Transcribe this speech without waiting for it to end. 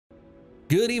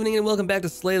Good evening and welcome back to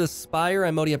Slay the Spire.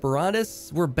 I'm Modi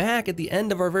Apparatus. We're back at the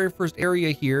end of our very first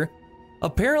area here.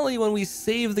 Apparently when we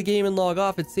save the game and log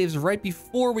off, it saves right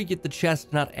before we get the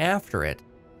chest, not after it.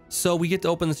 So we get to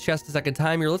open this chest a second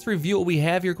time here. Let's review what we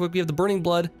have here quick. We have the Burning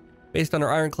Blood based on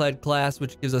our Ironclad class,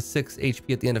 which gives us 6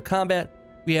 HP at the end of combat.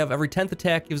 We have every 10th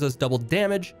attack gives us double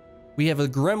damage. We have a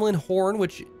Gremlin Horn,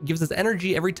 which gives us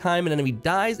energy every time an enemy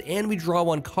dies, and we draw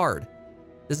 1 card.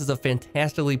 This is a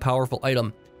fantastically powerful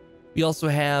item. We also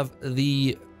have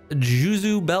the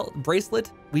Juzu Belt Bracelet.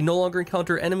 We no longer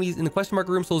encounter enemies in the question mark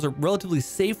room, so those are relatively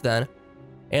safe then.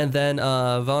 And then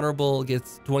Vulnerable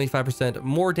gets 25%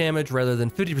 more damage rather than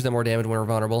 50% more damage when we're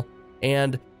vulnerable.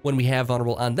 And when we have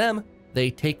Vulnerable on them, they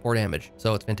take more damage.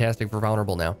 So it's fantastic for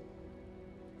Vulnerable now.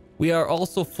 We are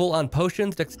also full on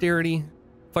potions, Dexterity,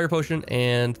 Fire Potion,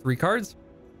 and 3 cards.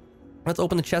 Let's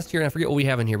open the chest here, and I forget what we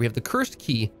have in here. We have the Cursed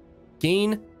Key.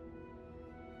 Gain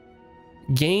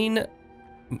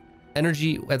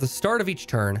energy at the start of each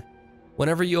turn.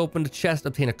 Whenever you open the chest,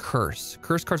 obtain a curse.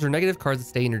 Curse cards are negative cards that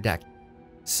stay in your deck.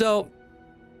 So,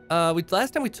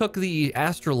 last time we took the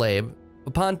Astrolabe.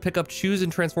 Upon pickup, choose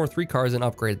and transform 3 cards and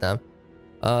upgrade them.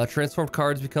 Transformed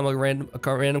cards become a random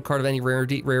card of any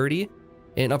rarity.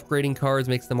 And upgrading cards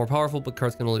makes them more powerful, but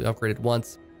cards can only be upgraded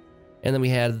once. And then we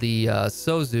had the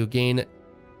Sozu. Gain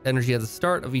energy at the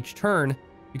start of each turn.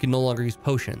 You can no longer use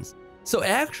potions. So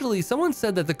actually, someone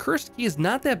said that the Cursed Key is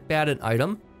not that bad an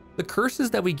item. The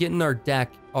curses that we get in our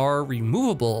deck are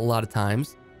removable a lot of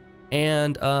times.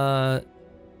 And the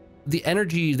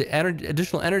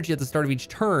additional energy at the start of each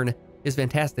turn is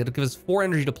fantastic. It'll give us 4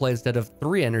 energy to play instead of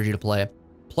 3 energy to play,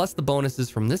 plus the bonuses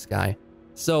from this guy.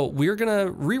 So we're going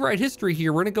to rewrite history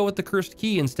here. We're going to go with the Cursed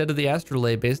Key instead of the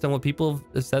Astrolabe based on what people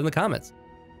have said in the comments.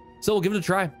 So we'll give it a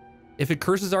try. If it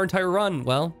curses our entire run,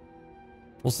 well,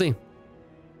 we'll see.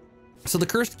 So the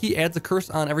Cursed Key adds a curse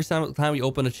on every time we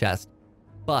open a chest.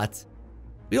 But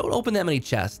we don't open that many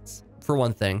chests, for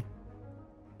one thing.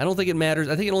 I don't think it matters.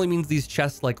 I think it only means these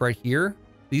chests like right here.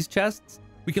 These chests.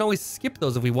 We can always skip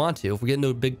those if we want to, if we get into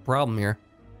a big problem here.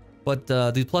 But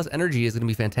the plus energy is going to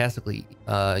be fantastically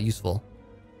useful.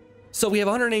 So we have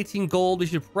 118 gold. We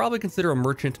should probably consider a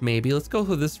merchant maybe. Let's go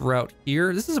through this route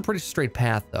here. This is a pretty straight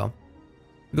path though.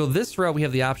 We go this route, we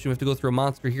have the option. We have to go through a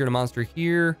monster here and a monster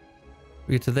here.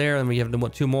 We get to there, and we have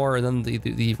 2 more, and then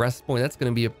the rest point. That's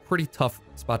going to be a pretty tough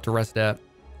spot to rest at.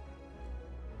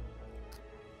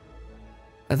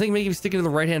 I think maybe sticking to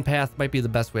the right-hand path might be the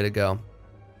best way to go.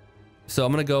 So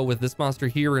I'm going to go with this monster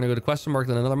here. We're going to go to question mark,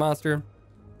 then another monster.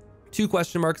 2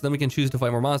 question marks, then we can choose to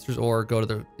fight more monsters or go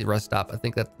to the rest stop. I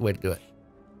think that's the way to do it.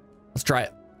 Let's try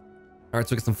it. All right,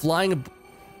 so we get some flying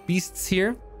beasts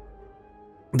here.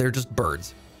 They're just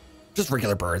birds. Just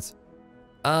regular birds.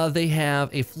 They have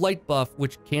a flight buff,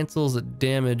 which cancels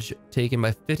damage taken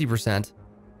by 50%,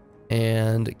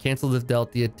 and cancels if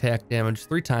dealt the attack damage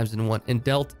 3 times in one. And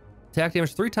dealt attack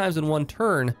damage 3 times in one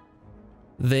turn,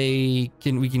 we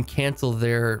can cancel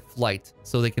their flight,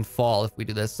 so they can fall if we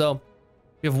do this. So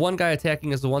we have one guy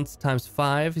attacking us 1 times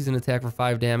 5. He's gonna attack for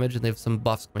 5 damage, and they have some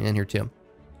buffs coming in here too.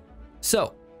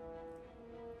 So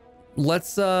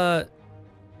let's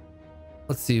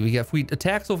see, if we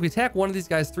attack one of these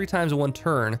guys 3 times in one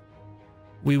turn,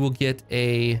 we will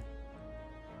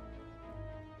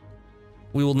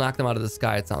knock them out of the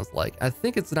sky, it sounds like. I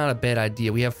think it's not a bad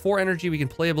idea. We have 4 energy. We can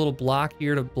play a little block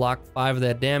here to block 5 of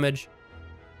that damage.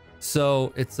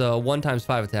 So it's a 1 times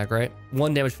 5 attack, right?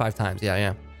 1 damage 5 times.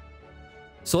 Yeah.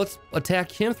 So let's attack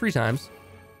him 3 times.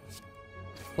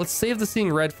 Let's save the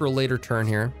Seeing Red for a later turn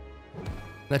here.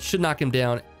 That should knock him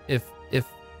down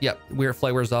yep,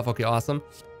 flight wears off. Okay, awesome.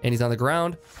 And he's on the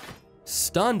ground.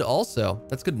 Stunned also.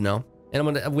 That's good to know. And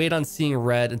I'm going to wait on Seeing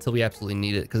Red until we absolutely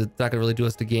need it, because it's not going to really do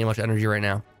us to gain much energy right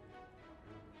now.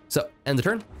 So, end the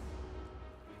turn.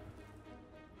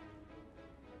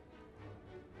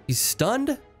 He's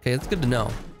stunned. Okay, that's good to know.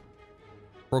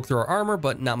 Broke through our armor,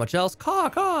 but not much else.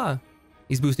 Caw.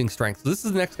 He's boosting strength. So this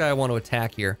is the next guy I want to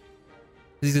attack here.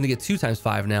 He's going to get 2 times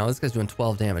 5 now. This guy's doing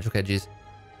 12 damage. Okay, geez.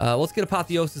 Let's get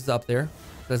Apotheosis up there.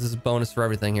 This is a bonus for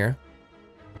everything here.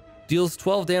 Deals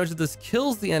 12 damage to this,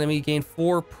 kills the enemy, gain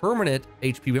 4 permanent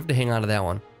HP. We have to hang on to that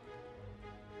one.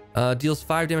 Deals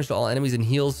 5 damage to all enemies and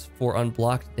heals for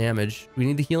unblocked damage. We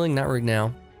need the healing? Not right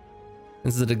now.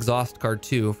 This is an exhaust card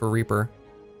too for Reaper.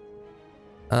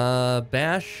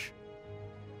 Bash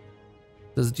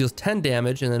deals 10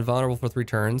 damage and then vulnerable for 3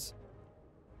 turns.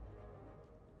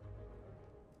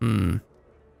 Well,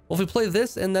 if we play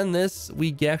this and then this,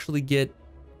 we actually get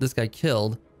this guy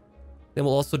killed. Then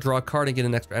we'll also draw a card and get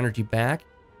an extra energy back.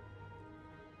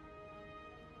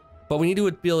 But we need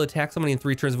to be able to attack somebody in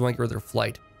 3 turns if we want to get rid of their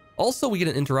flight. Also, we get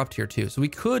an interrupt here too. So we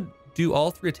could do all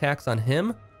 3 attacks on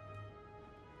him.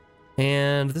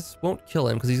 And this won't kill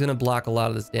him because he's going to block a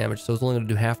lot of this damage. So it's only going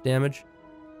to do half damage.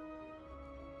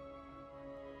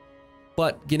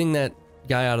 But getting that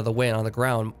guy out of the way and on the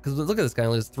ground, because look at this guy,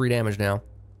 only does 3 damage now.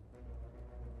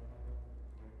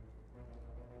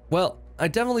 Well, I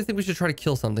definitely think we should try to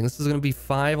kill something. This is going to be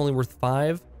 5, only worth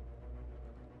 5.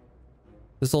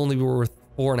 This will only be worth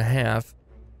 4.5.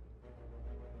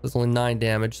 There's only 9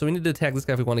 damage. So we need to attack this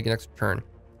guy if we want to get an extra turn.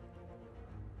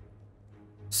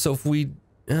 So if we...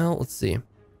 Well, let's see. If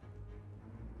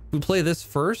we play this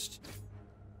first,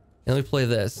 and we play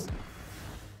this,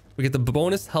 we get the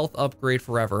bonus health upgrade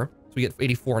forever. So we get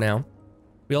 84 now.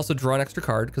 We also draw an extra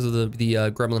card because of the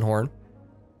Gremlin Horn.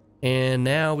 And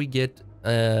now we get...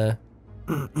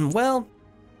 well...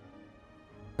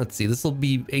 Let's see. This will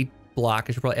be 8 block.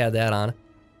 I should probably add that on.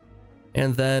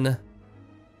 And then...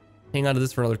 hang on to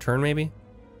this for another turn, maybe?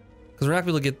 Because we're not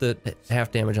going to be able to get the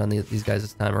half damage on these guys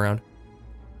this time around.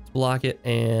 Let's block it,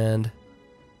 and...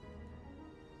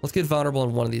 let's get vulnerable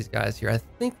on one of these guys here. I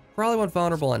think probably want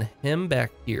vulnerable on him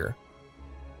back here.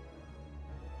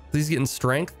 He's getting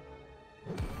strength.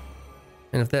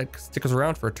 And if that sticks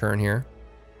around for a turn here...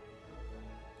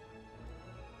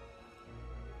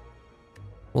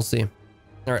 we'll see.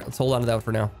 Alright, let's hold on to that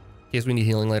for now. In case we need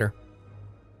healing later.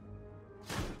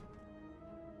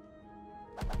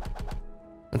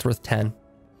 That's worth 10.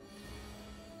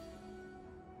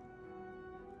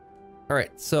 All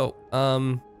right, so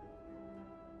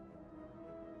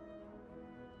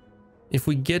if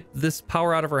we get this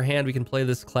power out of our hand, we can play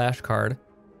this clash card.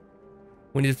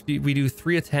 We do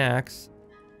 3 attacks.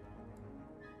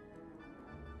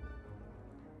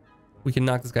 We can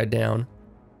knock this guy down.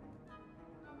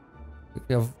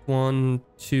 We have 1,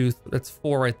 2, that's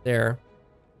 4 right there.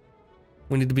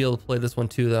 We need to be able to play this one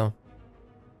too, though.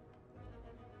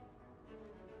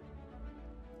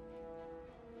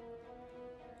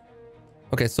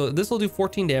 Okay, so this will do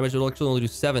 14 damage. It'll actually only do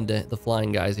 7 to the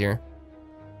flying guys here.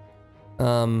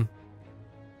 But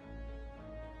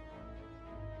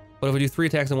if we do 3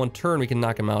 attacks in 1 turn, we can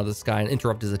knock him out of the sky and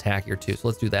interrupt his attack here too. So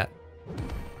let's do that.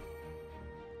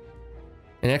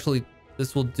 And actually,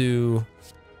 this will do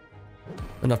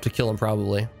enough to kill him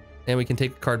probably. And we can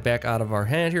take a card back out of our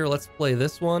hand here. Let's play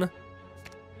this one.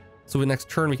 So the next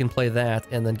turn we can play that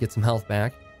and then get some health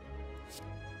back.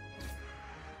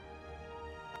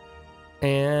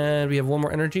 And we have 1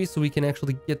 more energy, so we can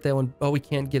actually get that one. Oh, we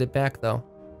can't get it back, though.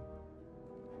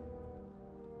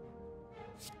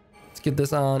 Let's get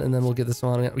this on, and then we'll get this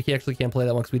on. We actually can't play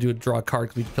that one because we do draw a card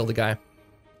because we killed the guy.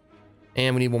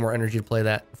 And we need 1 more energy to play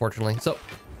that, unfortunately. So,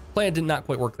 plan did not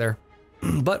quite work there.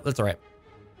 But that's all right.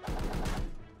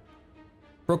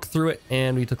 Broke through it,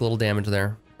 and we took a little damage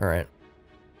there. All right.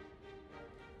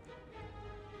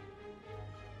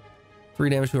 3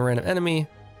 damage to a random enemy.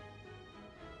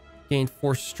 Gained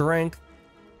 4 strength.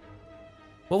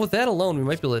 Well, with that alone, we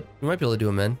might be able to do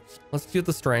him in. Let's do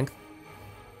the strength.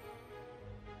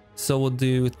 So we'll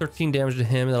do 13 damage to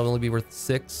him. That'll only be worth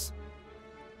 6.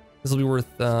 This will be worth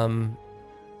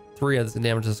 3 of this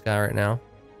damage to this guy right now.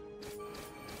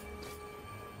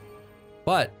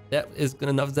 But that is good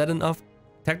enough. Is that enough?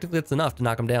 Technically, that's enough to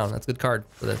knock him down. That's a good card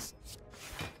for this.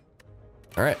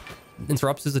 All right,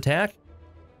 interrupts his attack.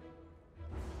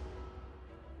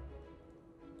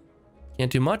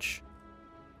 Can't do much.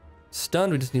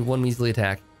 Stunned, we just need 1 measly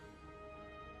attack.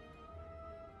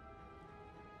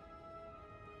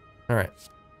 All right.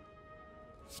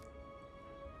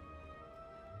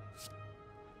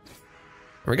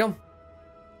 There we go.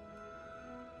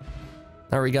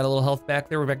 All right, we got a little health back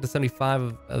there. We're back to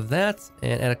 75 of that.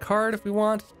 And add a card if we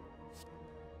want.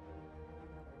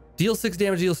 Deal 6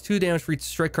 damage, deals 2 damage for each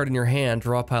strike card in your hand,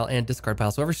 draw pile, and discard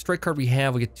pile. So every strike card we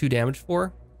have, we get 2 damage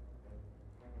for.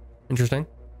 Interesting.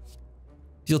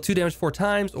 Deal 2 damage 4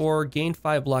 times, or gain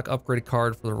 5 block upgraded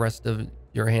card for the rest of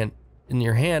your hand in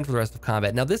your hand for the rest of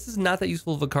combat. Now this is not that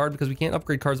useful of a card because we can't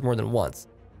upgrade cards more than once.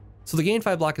 So the gain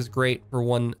 5 block is great for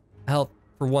 1 health,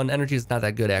 for 1 energy. It's not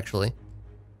that good actually.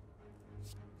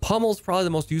 Pummel's probably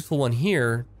the most useful one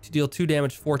here to deal 2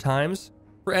 damage 4 times.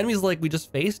 For enemies like we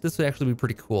just faced, this would actually be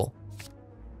pretty cool.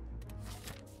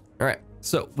 All right,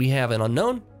 so we have an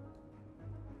unknown.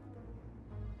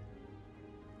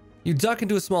 You duck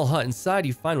into a small hut. Inside,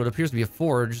 you find what appears to be a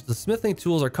forge. The smithing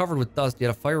tools are covered with dust, yet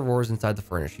a fire roars inside the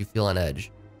furnace. You feel on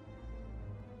edge.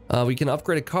 We can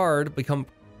upgrade a card, become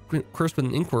cursed with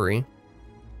an inquiry.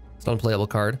 It's an unplayable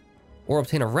card. Or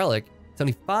obtain a relic.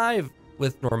 75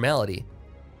 with normality.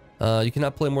 You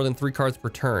cannot play more than 3 cards per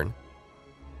turn.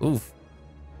 Oof.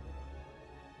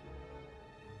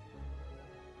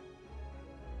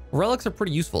 Relics are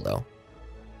pretty useful though.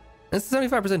 It's a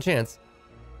 75% chance.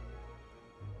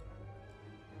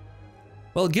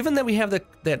 Well, given that we have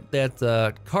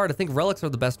that card, I think relics are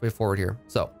the best way forward here.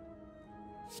 So,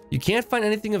 you can't find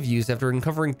anything of use after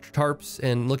uncovering tarps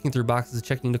and looking through boxes,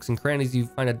 checking nooks and crannies. You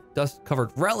find a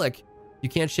dust-covered relic. You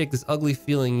can't shake this ugly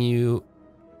feeling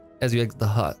as you exit the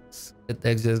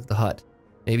hut.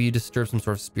 Maybe you disturb some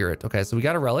sort of spirit. Okay, so we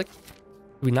got a relic.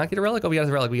 Did we not get a relic? Oh, we got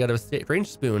a relic. We got a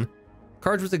strange spoon.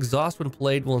 Cards with exhaust when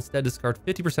played will instead discard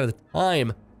 50% of the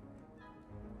time.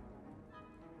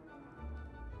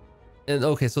 And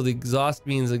okay, so the exhaust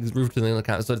means it's removed to the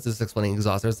account. So it's just explaining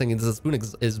exhaust. I was thinking, does the spoon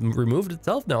is removed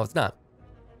itself? No, it's not.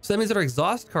 So that means that our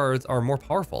exhaust cards are more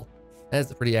powerful.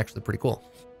 That's actually pretty cool.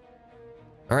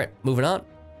 All right, moving on.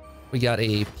 We got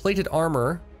a plated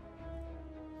armor,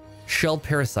 shelled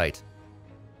parasite.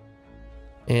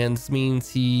 And this means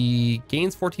he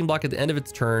gains 14 block at the end of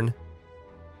its turn.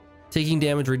 Taking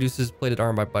damage reduces plated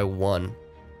armor by 1.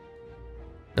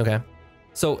 Okay.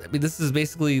 So, I mean, this is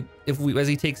basically, as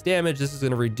he takes damage, this is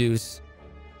going to reduce,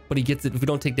 but he gets it. If we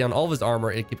don't take down all of his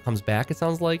armor, it comes back, it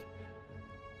sounds like.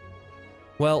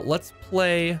 Well, let's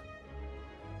play.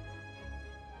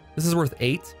 This is worth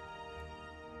 8.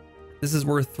 This is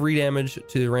worth 3 damage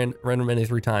to random enemy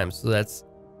 3 times. So that's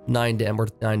 9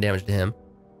 worth 9 damage to him.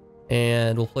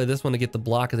 And we'll play this one to get the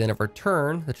block at the end of our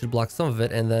turn. That should block some of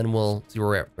it, and then we'll see where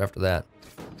we're at after that.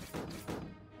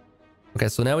 Okay,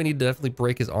 so now we need to definitely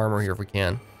break his armor here if we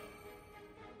can.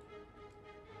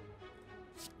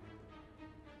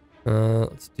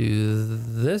 Let's do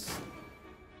this.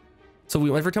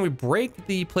 So every time we break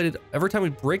the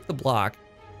block,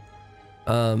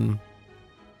 oh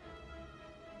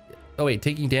wait,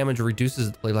 taking damage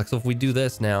reduces the plate block. So if we do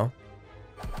this now,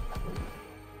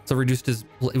 so we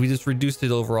just reduced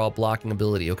his overall blocking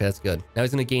ability. Okay, that's good. Now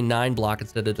he's gonna gain 9 block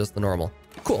instead of just the normal.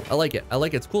 Cool, I like it.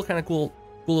 It's cool, kind of cool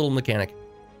little mechanic.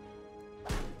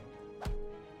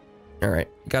 All right,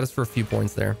 got us for a few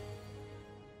points there.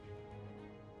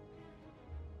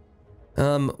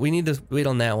 We need to wait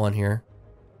on that one here.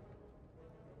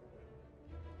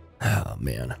 Oh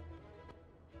man,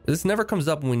 this never comes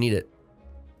up when we need it.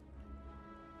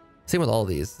 Same with all of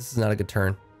these. This is not a good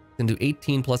turn. Can do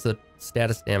 18 plus a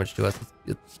status damage to us.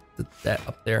 It's that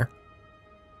up there.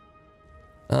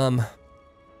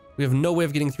 We have no way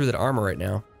of getting through that armor right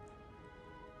now.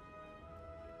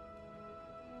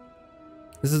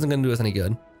 This isn't going to do us any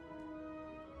good.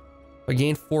 If I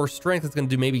gain 4 strength, it's going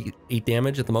to do maybe 8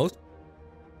 damage at the most.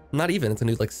 Not even. It's going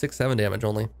to do like 6, 7 damage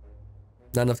only.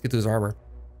 Not enough to get to his armor.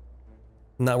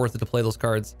 Not worth it to play those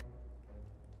cards.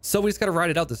 So we just got to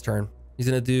ride it out this turn. He's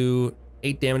going to do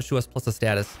 8 damage to us plus a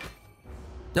status.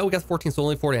 No, we got 14, so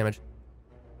only 4 damage.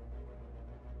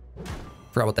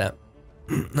 Forgot about that.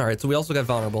 All right, so we also got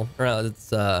vulnerable. Or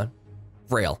it's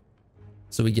frail.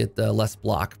 So we get less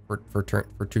block for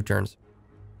 2 turns.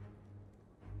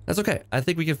 That's okay. I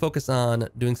think we can focus on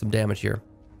doing some damage here.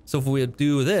 So if we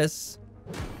do this,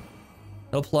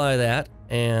 apply that,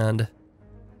 and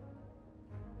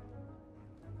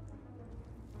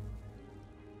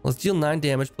let's deal 9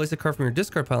 damage. Place a card from your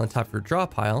discard pile on top of your draw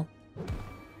pile.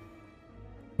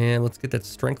 And let's get that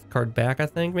strength card back, I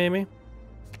think, maybe.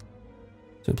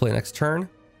 So we play next turn.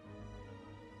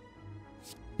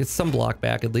 Get some block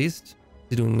back at least.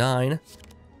 He's doing 9.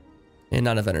 And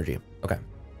not enough energy. Okay.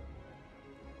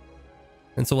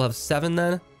 And so we'll have 7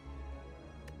 then.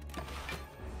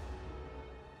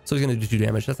 So he's going to do 2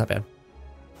 damage. That's not bad.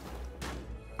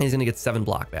 And he's going to get 7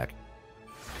 block back.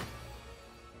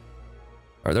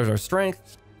 All right, there's our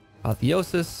strength.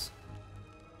 Apotheosis.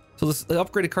 So the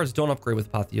upgraded cards don't upgrade with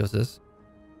Apotheosis.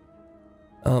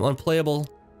 Unplayable.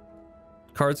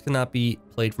 Cards cannot be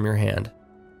played from your hand.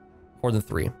 More than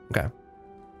 3. Okay.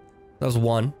 That was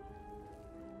 1.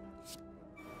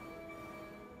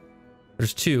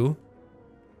 There's 2.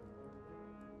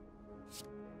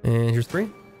 And here's 3.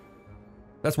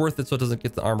 That's worth it so it doesn't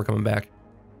get the armor coming back.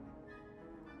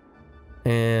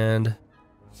 And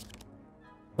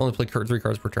only play 3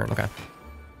 cards per turn. Okay.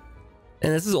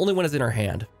 And this is only when it's in our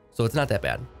hand. So it's not that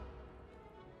bad.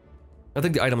 I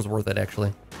think the item's worth it,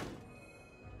 actually.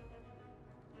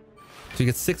 So you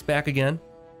get 6 back again.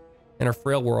 And our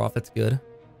frail wore off. That's good.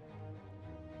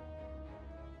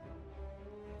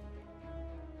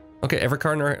 Okay, every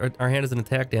card in our hand is an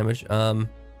attack damage.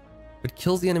 It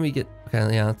kills the enemy. Okay,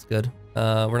 yeah, that's good.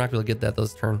 We're not going to get that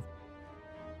this turn.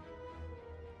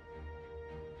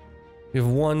 We have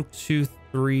 1, 2,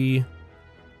 3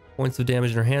 points of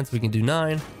damage in our hand, so we can do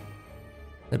 9.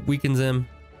 That weakens him.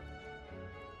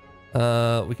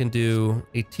 We can do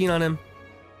 18 on him.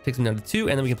 Takes him down to 2,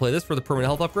 and then we can play this for the permanent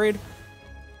health upgrade.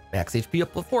 Max HP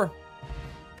up to 4.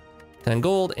 10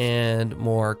 gold and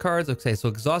more cards. Okay, so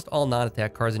exhaust all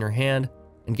non-attack cards in your hand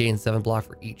and gain 7 block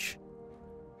for each.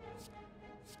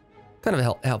 Kind of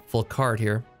a helpful card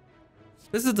here.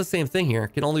 This is the same thing here.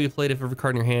 Can only be played if every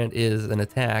card in your hand is an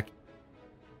attack.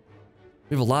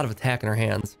 We have a lot of attack in our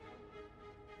hands.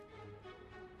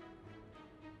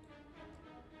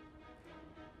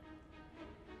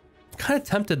 Kind of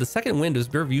tempted. The second wind is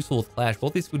very useful with Clash.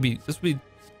 Both these would be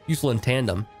useful in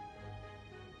tandem.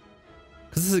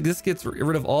 Because this gets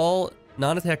rid of all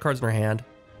non-attack cards in our hand.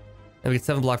 And we get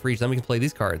 7 block for each. Then we can play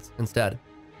these cards instead.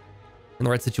 In the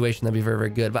right situation, that'd be very,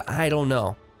 very good. But I don't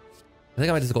know. I think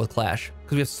I might just go with Clash.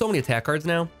 Because we have so many attack cards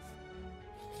now.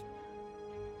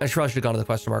 I probably should have gone to the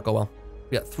question mark. Oh well.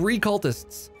 We got 3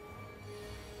 cultists.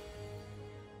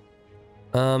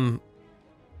 Oh,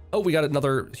 we got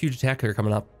another huge attack here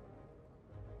coming up.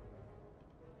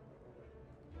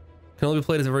 Can only be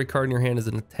played as every card in your hand is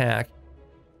an attack.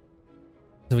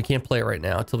 So we can't play it right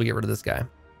now until we get rid of this guy.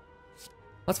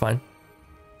 That's fine.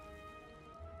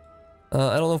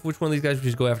 I don't know which one of these guys we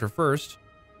should go after first.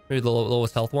 Maybe the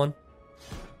lowest health one.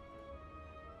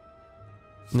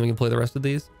 And then we can play the rest of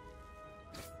these.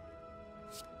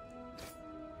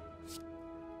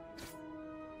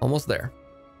 Almost there.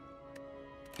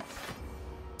 See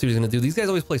what he's gonna do. These guys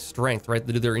always play strength, right?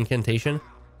 They do their incantation.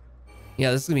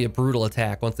 Yeah, this is gonna be a brutal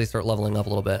attack once they start leveling up a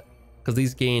little bit. Because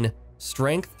these gain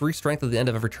strength, 3 strength at the end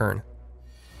of every turn.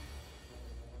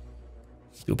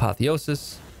 Let's do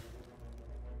Apotheosis.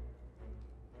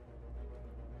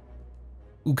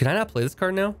 Ooh, can I not play this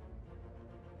card now?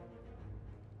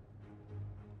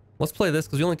 Let's play this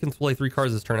because we only can play 3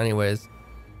 cards this turn anyways.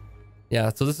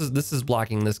 Yeah, so this is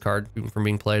blocking this card from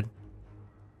being played.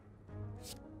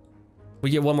 We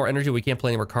get 1 more energy, we can't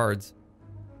play any more cards.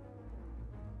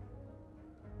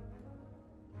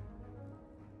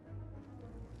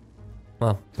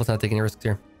 Well, let's not take any risks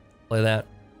here. Play that.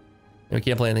 And we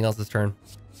can't play anything else this turn.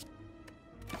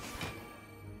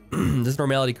 This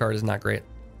normality card is not great.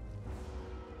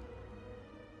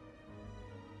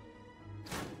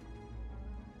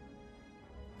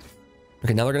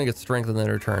 Okay, now they're going to get strength in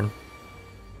their turn.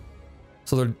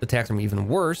 So their attacks are even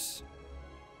worse.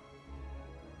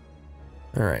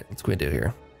 All right, what's we do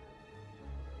here?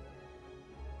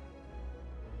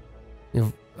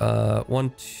 You have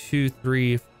 1, 2,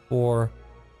 3, 4,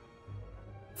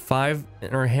 5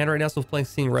 in our hand right now, so playing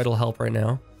Seeing Red will help right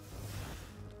now.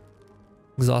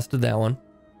 Exhausted that one.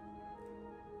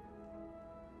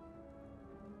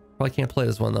 Probably can't play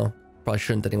this one though. Probably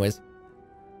shouldn't anyways.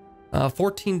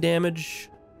 14 damage.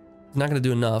 Not going to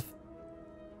do enough.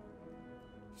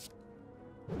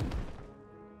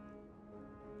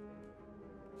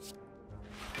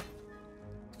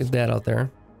 Get that out there.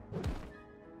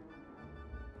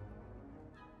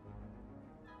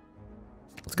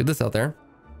 Let's get this out there.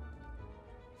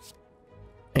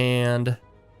 And do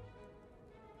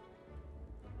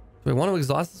we want to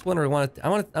exhaust this one, or I want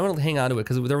to hang on to it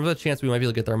because there was a chance we might be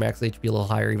able to get our max HP a little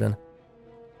higher even.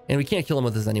 And we can't kill him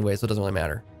with this anyway, so it doesn't really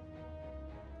matter.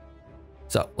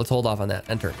 So let's hold off on that.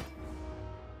 Enter. You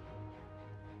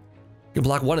can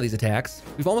block one of these attacks.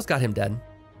 We've almost got him dead.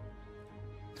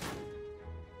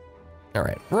 All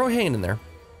right, we're hanging in there.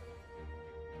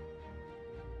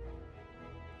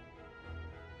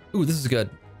 Ooh, this is good.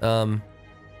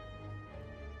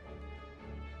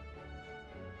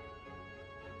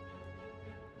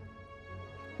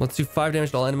 Let's do 5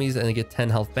 damage to all enemies and they get 10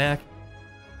 health back.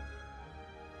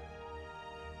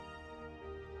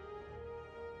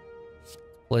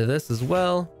 Play this as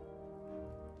well.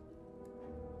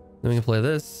 Then we can play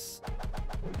this.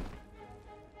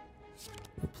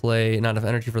 We'll play not enough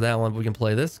energy for that one, but we can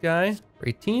play this guy for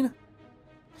 18.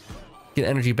 Get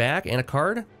energy back and a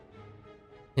card.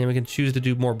 And we can choose to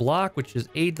do more block, which is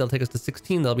 8. That'll take us to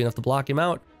 16. That'll be enough to block him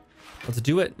out. Let's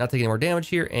do it. Not taking any more damage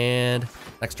here. And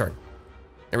next turn.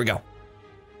 There we go.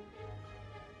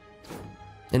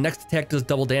 And next attack does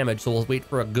double damage, so we'll wait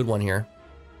for a good one here.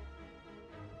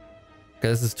 Okay,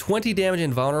 this is 20 damage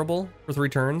invulnerable for 3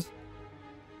 turns.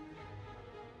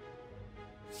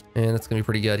 And that's gonna be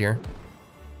pretty good here.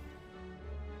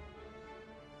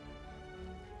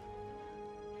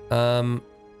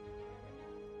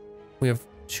 We have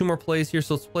 2 more plays here,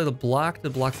 so let's play the block to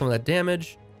block some of that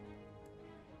damage.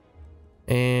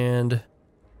 And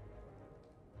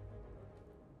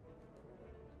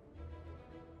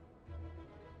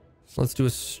let's do a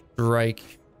strike.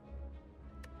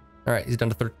 All right, he's down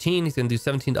to 13. He's gonna do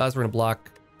 17 to us. We're gonna block.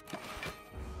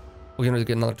 We're gonna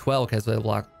get another 12. Okay, so they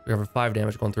block. We have 5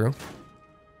 damage going through.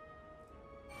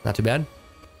 Not too bad.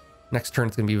 Next turn,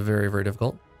 it's gonna be very, very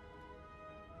difficult.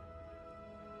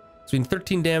 So we need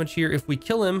 13 damage here. If we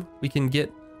kill him, we can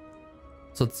get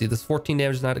So let's see, this 14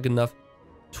 damage is not good enough.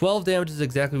 12 damage is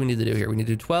exactly what we need to do here. We need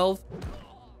to do 12.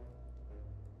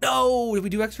 No, did we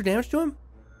do extra damage to him?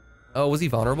 Oh, was he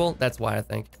vulnerable? That's why, I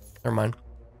think. Never mind.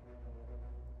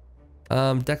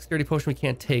 Dexterity potion we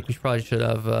can't take. We probably should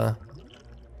have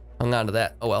hung on to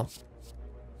that. Oh well.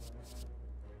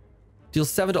 Deal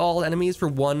 7 to all enemies for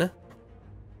 1.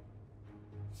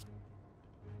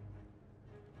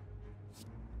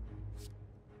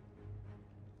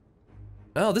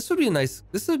 Oh, this would be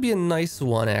a nice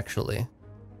one, actually.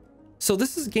 So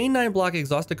this is gain 9 block,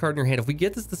 exhaust a card in your hand. If we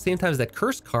get this the same time as that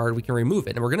curse card, we can remove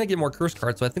it. And we're going to get more curse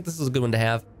cards, so I think this is a good one to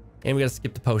have. And we got to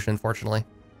skip the potion, unfortunately.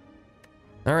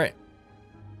 All right.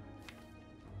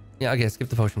 Yeah, okay, skip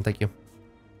the potion. Thank you.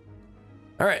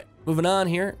 All right, moving on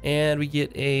here. And we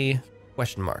get a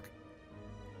question mark.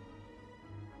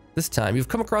 This time, you've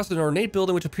come across an ornate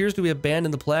building which appears to be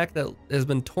abandoned. The plaque that has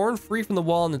been torn free from the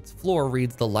wall and its floor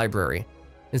reads the library.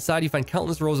 Inside, you find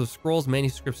countless rows of scrolls,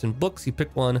 manuscripts, and books. You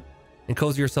pick one and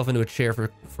cozy yourself into a chair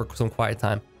for some quiet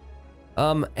time.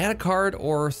 Add a card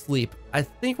or sleep. I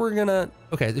think we're gonna...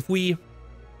 Okay, I'm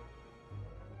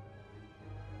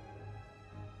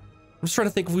just trying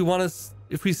to think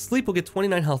if we sleep, we'll get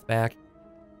 29 health back.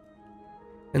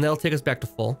 And that'll take us back to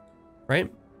full,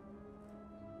 right?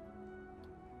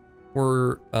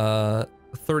 We're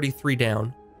 33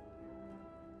 down.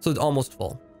 So it's almost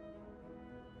full.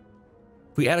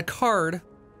 If we add a card,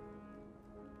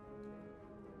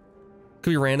 could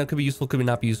be random, could be useful, could be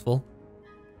not be useful.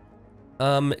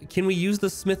 Can we use the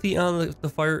smithy on the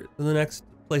fire? The next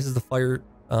place is the fire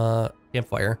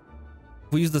campfire.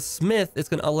 If we use the smith, it's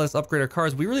gonna let us upgrade our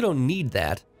cards. We really don't need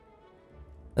that.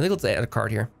 I think let's add a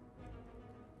card here.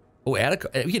 Oh,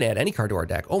 we can add any card to our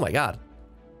deck. Oh my god.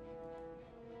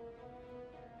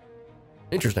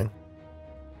 Interesting.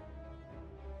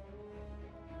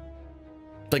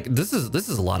 Like this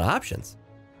is a lot of options.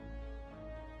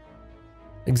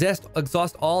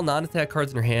 Exhaust all non-attack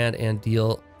cards in your hand and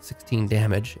deal 16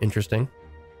 damage. Interesting.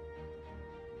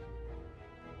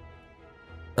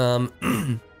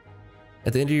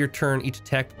 At the end of your turn, each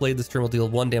attacked blade this turn will deal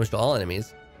 1 damage to all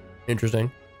enemies.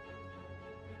 Interesting.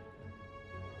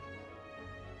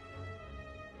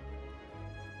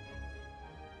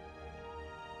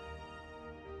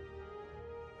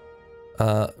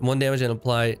 One damage and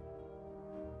apply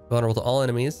vulnerable to all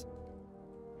enemies.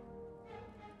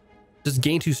 Just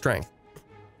gain 2 strength.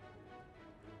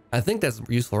 I think that's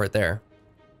useful right there.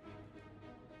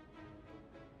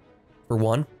 For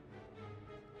 1.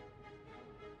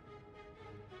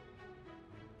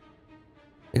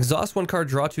 Exhaust 1 card,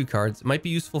 draw 2 cards. It might be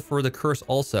useful for the curse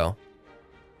also.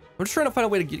 I'm just trying to find a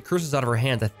way to get curses out of our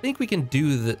hands. I think we can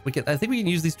do that. I think we can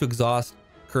use these to exhaust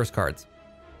curse cards.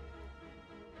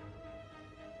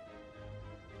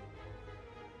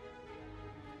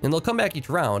 And they'll come back each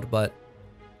round, but...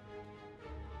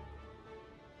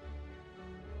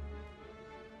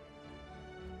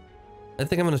 I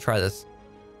think I'm going to try this.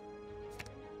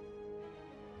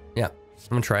 Yeah, I'm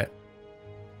going to try it.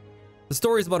 The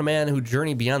story is about a man who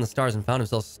journeyed beyond the stars and found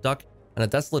himself stuck on a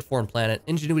desolate foreign planet.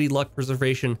 Ingenuity, luck,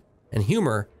 preservation, and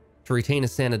humor to retain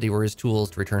his sanity were his tools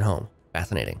to return home.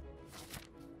 Fascinating.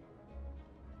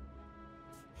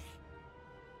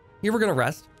 Here we're going to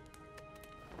rest.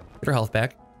 Get our health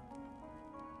back.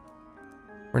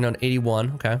 We're down to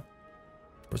 81. Okay.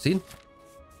 Proceed.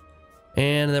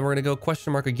 And then we're going to go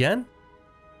question mark again.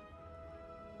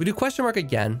 We do question mark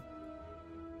again.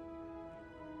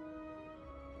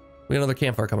 We got another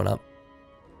campfire coming up.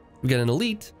 We got an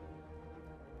elite.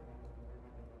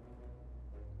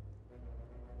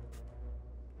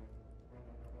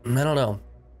 I don't know.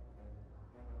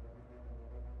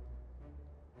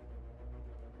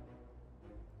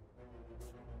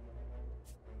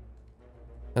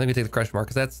 I think we take the question mark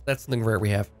because that's something rare we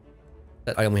have.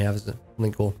 That item we have is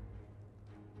something cool.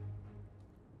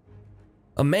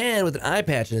 A man with an eye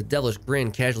patch and a devilish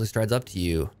grin casually strides up to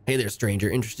you. Hey there, stranger.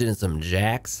 Interested in some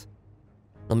JAX'D?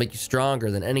 It'll make you stronger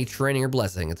than any training or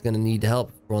blessing. It's going to need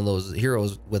help from one of those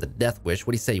heroes with a death wish.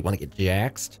 What do you say? You want to get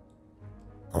JAX'D?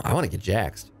 Oh, I want to get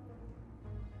JAX'D.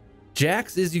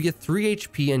 JAX'D is you get 3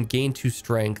 HP and gain 2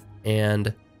 strength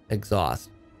and exhaust.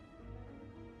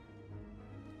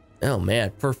 Oh man,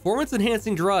 performance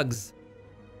enhancing drugs.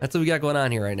 That's what we got going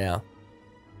on here right now.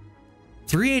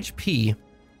 3 HP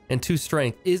and 2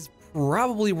 strength is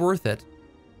probably worth it.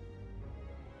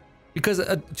 Because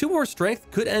 2 more strength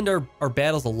could end our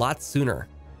battles a lot sooner.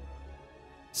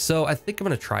 So I think I'm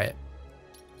going to try it.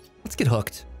 Let's get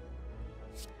hooked.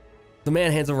 The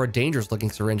man hands over a dangerous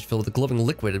looking syringe filled with glowing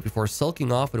liquid before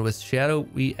sulking off into a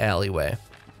shadowy alleyway.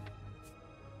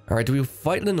 Alright, do we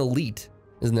fight an elite?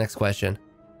 Is the next question.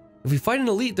 If we fight an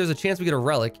elite, there's a chance we get a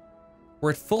relic.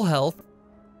 We're at full health.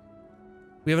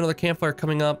 We have another campfire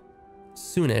coming up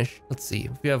soonish. Let's see.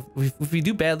 If we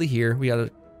do badly here, we got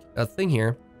a thing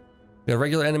here. We got a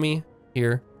regular enemy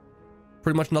here.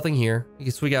 Pretty much nothing here.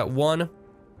 So we got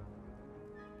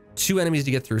 2 enemies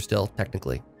to get through still,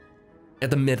 technically.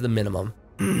 At the minimum.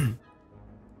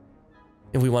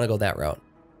 If we want to go that route.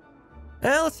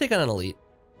 Let's take on an elite.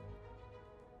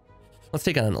 Let's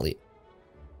take on an elite.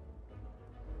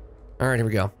 Alright, here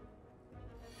we go.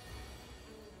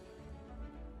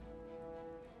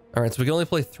 Alright, so we can only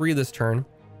play 3 this turn.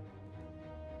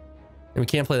 And we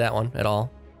can't play that one at all.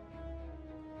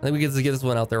 I think we get to get this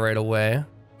one out there right away.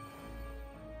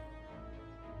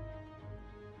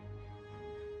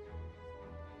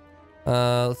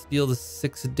 Let's deal the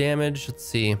 6 damage. Let's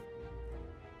see.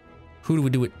 Who do we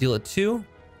do it? Deal it 2?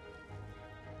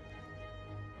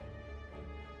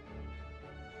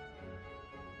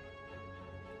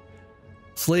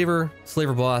 Slaver,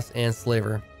 Slaver Boss, and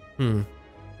Slaver. I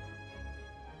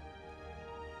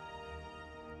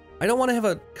don't want to have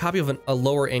a copy of a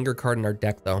lower anger card in our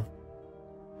deck, though.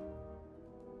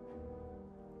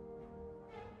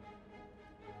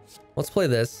 Let's play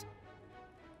this.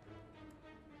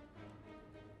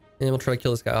 And we'll try to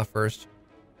kill this guy off first.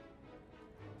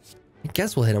 I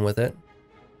guess we'll hit him with it.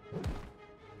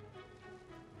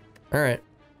 Alright.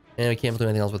 And we can't do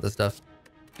anything else with this stuff.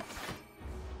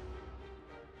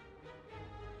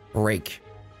 Rake.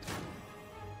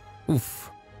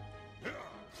 Oof.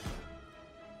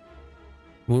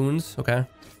 Wounds, okay.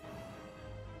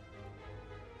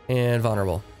 And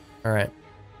vulnerable. Alright.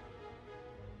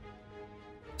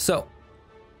 So,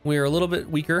 we are a little bit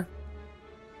weaker.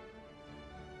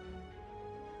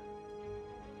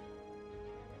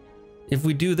 If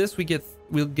we do this,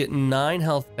 we'll get 9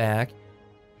 health back.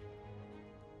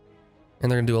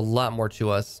 And they're gonna do a lot more to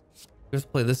us. Let's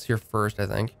play this here first, I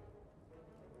think.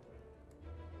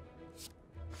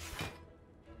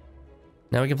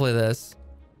 Now we can play this.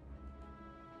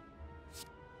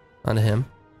 Onto him.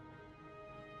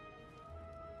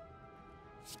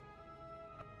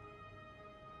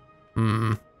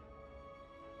 Should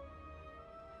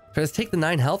I just take the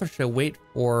 9 health or should I wait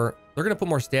for... They're gonna put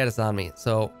more status on me,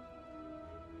 so...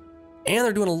 And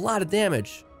they're doing a lot of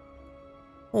damage.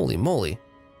 Holy moly.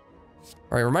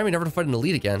 Alright, remind me never to fight an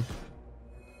elite again.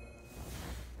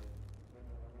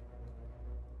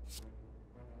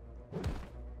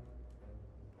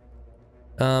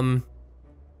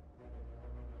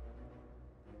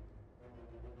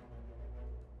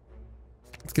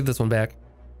 Let's get this one back.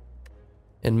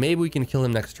 And maybe we can kill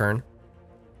him next turn.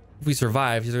 If we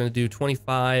survive, he's going to do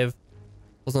 25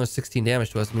 plus another 16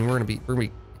 damage to us. I mean, we're going to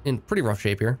be in pretty rough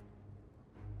shape here.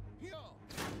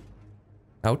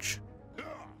 Ouch.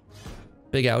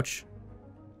 Big ouch.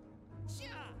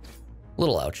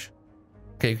 Little ouch.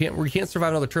 Okay, we can't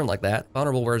survive another turn like that.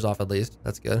 Vulnerable wears off at least.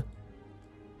 That's good.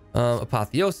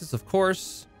 Apotheosis, of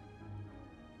course.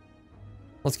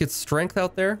 Let's get strength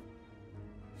out there.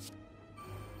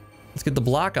 Let's get the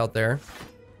block out there.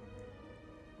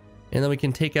 And then we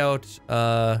can take out...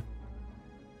 we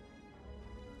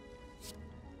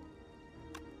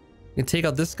can take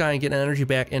out this guy and get an energy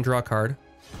back and draw a card.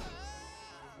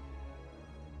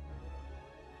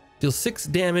 Deal 6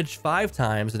 damage 5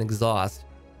 times and exhaust.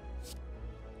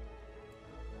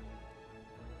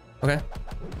 Okay.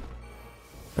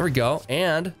 There we go.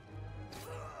 And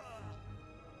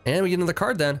we get another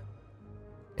card then.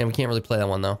 And we can't really play that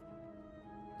one though.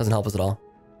 Doesn't help us at all.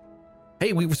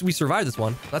 Hey, we survived this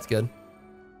one. That's good.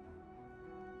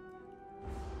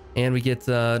 And we get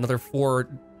another 4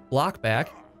 block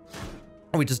back.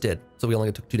 Oh, we just did. So we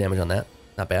only took 2 damage on that.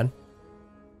 Not bad.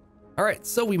 All right,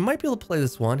 so we might be able to play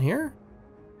this one here.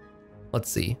 Let's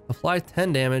see. Apply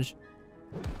 10 damage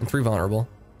and 3 vulnerable.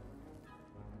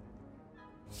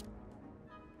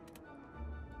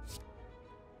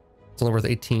 It's only worth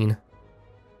 18.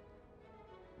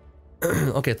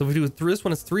 Okay, so if we do through this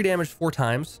one, it's 3 damage 4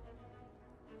 times.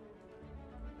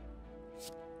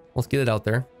 Let's get it out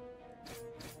there.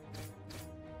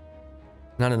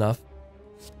 Not enough.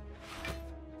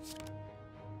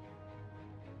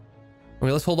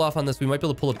 Okay, let's hold off on this. We might be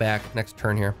able to pull it back next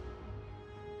turn here.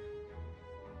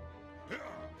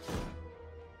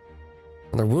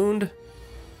 Another wound.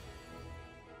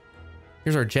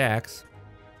 Here's our JAX'D.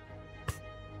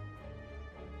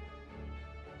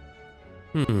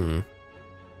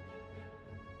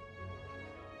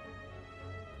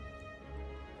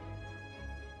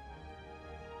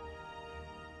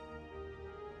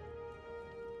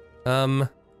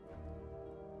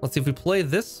 Let's see if we play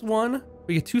this one.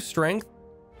 We get 2 strength,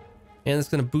 and it's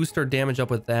going to boost our damage up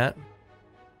with that.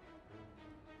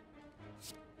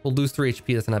 We'll lose 3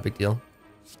 HP. That's not a big deal.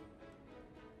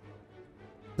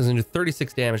 This is going to do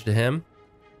 36 damage to him.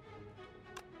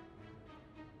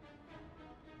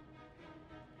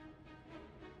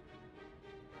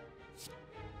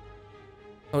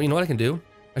 Oh, you know what I can do?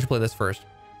 I should play this first.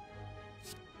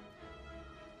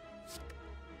 So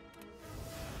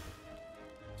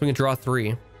we can draw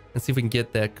 3 and see if we can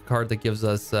get that card that gives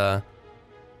us...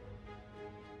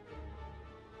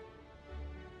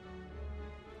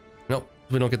 Nope,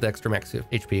 we don't get the extra max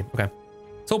HP. Okay. I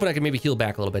was hoping I could maybe heal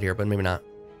back a little bit here, but maybe not.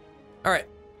 All right.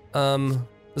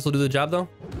 This will do the job though?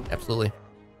 Absolutely.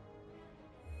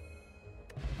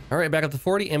 All right, back up to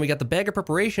 40, and we got the bag of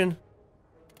preparation.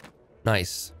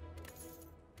 Nice.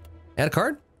 Add a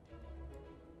card?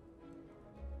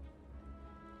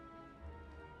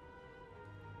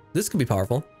 This could be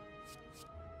powerful.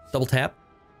 Double tap.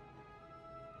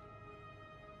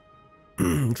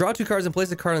 Draw 2 cards and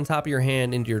place a card on top of your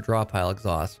hand into your draw pile.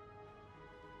 Exhaust.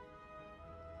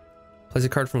 Place a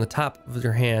card from the top of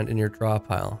your hand in your draw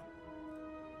pile.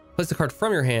 Place a card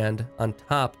from your hand on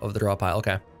top of the draw pile.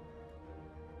 Okay.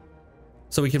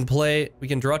 So we can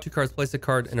draw 2 cards, place a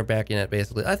card, and are back in it,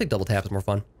 basically. I think double tap is more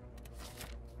fun.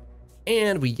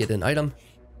 And we get an item.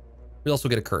 We also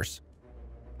get a curse.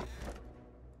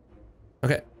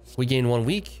 Okay. We gain 1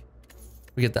 weak.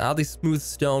 We get the oddly smooth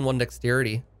stone, 1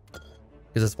 dexterity.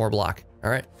 Because it's more block. All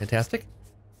right, fantastic.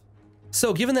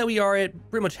 So given that we are at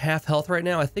pretty much half health right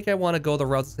now, I think I want to go the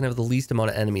route that's going to have the least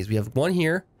amount of enemies. We have 1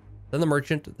 here, then the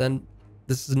merchant, then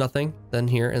this is nothing, then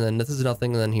here, and then this is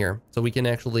nothing, and then here. So we can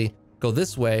actually go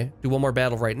this way, do 1 more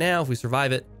battle right now. If we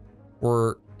survive it,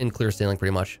 we're in clear sailing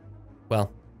pretty much.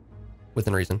 Well,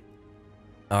 within reason.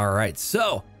 All right,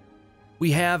 so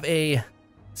we have a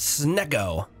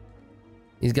Snecko.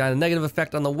 He's got a negative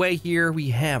effect on the way here.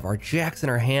 We have our JAX'D in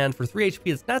our hand for 3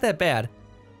 HP. It's not that bad.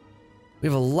 We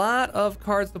have a lot of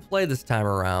cards to play this time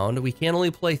around. We can only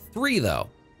play 3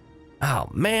 though. Oh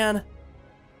man.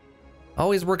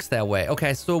 Always works that way.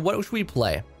 Okay, so what should we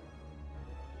play?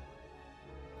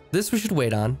 This we should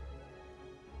wait on.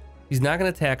 He's not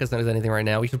going to attack us with anything right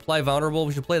now. We should play Vulnerable.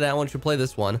 We should play that one. We should play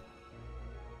this one.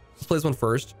 Let's play this one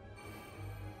first.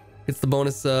 It's the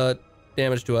bonus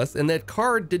damage to us. And that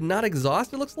card did not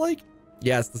exhaust, it looks like.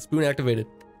 Yes, the spoon activated.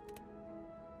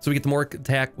 So we get the more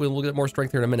attack. We'll get more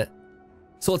strength here in a minute.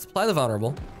 So let's apply the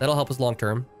Vulnerable. That'll help us long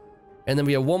term. And then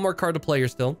we have 1 more card to play here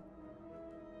still.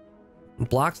 And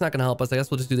block's not going to help us. I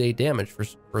guess we'll just do the 8 damage for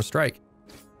a strike.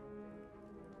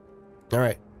 All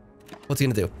right. What's he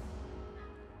going to do?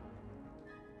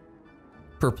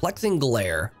 Perplexing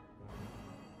Glare.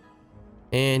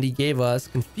 And he gave us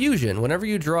Confusion. Whenever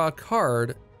you draw a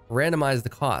card, randomize the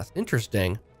cost.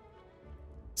 Interesting.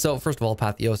 So first of all,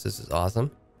 Apotheosis is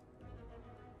awesome.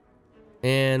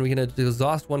 And we're going to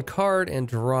exhaust 1 card and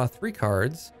draw 3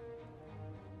 cards.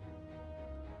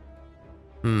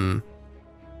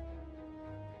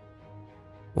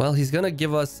 Well, he's going to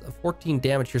give us 14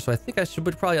 damage here, so I think I should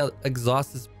probably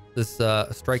exhaust this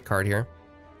strike card here.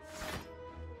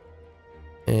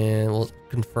 And we'll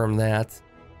confirm that.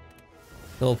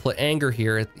 Then we'll put Anger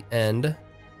here at the end.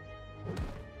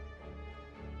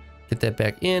 Get that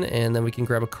back in, and then we can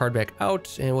grab a card back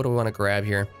out. And what do we want to grab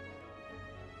here?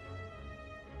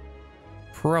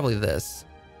 Probably this.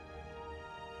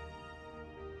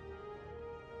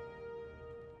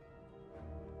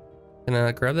 Can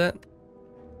I grab that?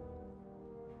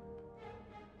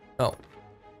 Oh.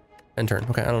 End turn.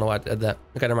 Okay, I don't know why I did that.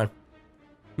 Okay, never mind.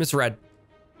 Misread.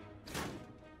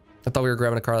 I thought we were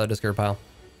grabbing a card out of the discard pile.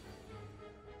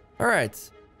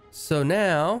 Alright. So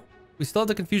now, we still have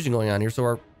the confusion going on here, so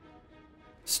our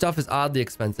stuff is oddly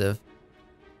expensive.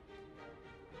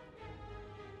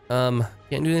 Can't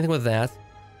do anything with that.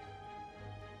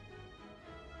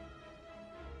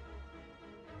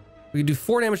 We can do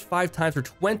 4 damage 5 times for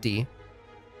 20.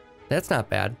 That's not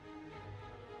bad.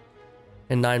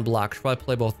 And 9 blocks. Should probably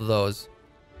play both of those.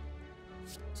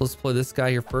 So let's play this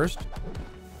guy here first.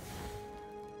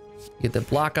 Get that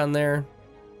block on there.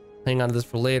 Hang on to this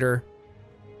for later.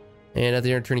 And at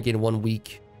the end of the turn, you gain 1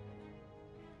 week.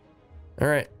 All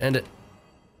right, end it.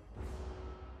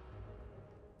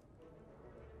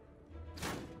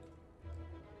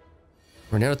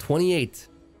 We're now at 28.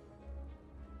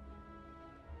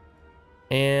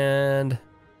 And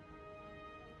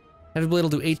Heavy Blade will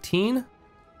do 18.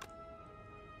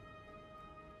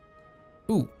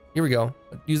 Ooh, here we go.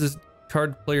 Use this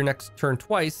card to play your next turn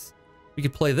twice. We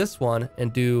could play this one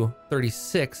and do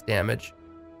 36 damage.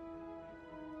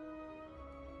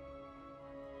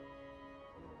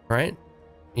 Right?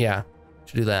 Yeah,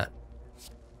 should do that.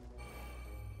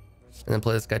 And then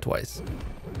play this guy twice.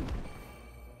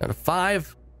 Down to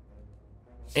 5.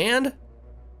 And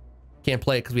can't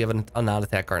play it because we have a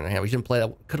non-attack card in our hand. We shouldn't play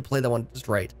that. Could have played that one just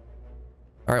right.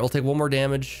 All right, we'll take one more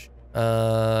damage.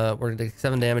 We're gonna take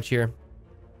 7 damage here.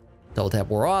 Double tap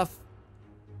war off.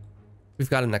 We've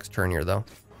got a next turn here though.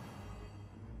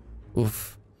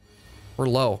 Oof. We're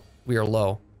low. We are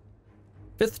low.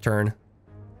 5th turn.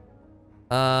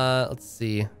 Let's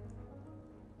see.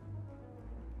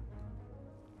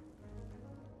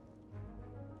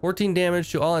 $14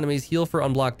 damage to all enemies. Heal for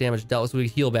unblocked damage dealt. So we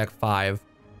heal back 5.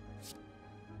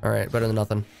 All right, better than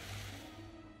nothing.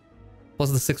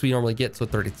 Plus the 6 we normally get, so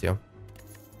 32.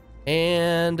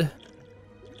 And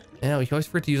yeah, we always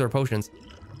forget to use our potions.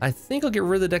 I think I'll get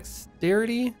rid of the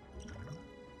dexterity.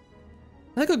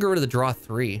 I think I'll get rid of the draw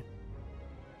 3.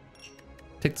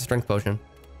 Take the strength potion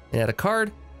and add a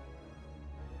card.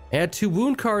 Add 2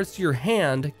 wound cards to your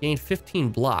hand. Gain 15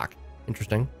 block.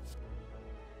 Interesting.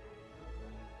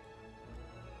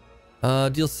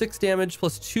 Deal 6 damage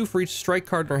plus 2 for each strike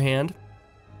card in our hand.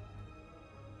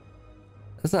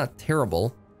 That's not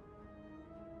terrible.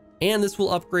 And this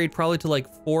will upgrade probably to like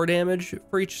 4 damage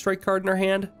for each strike card in our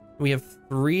hand. We have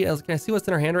 3. Can I see what's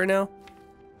in our hand right now?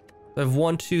 We have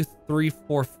 1, 2, 3,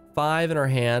 4, 5 in our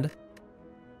hand.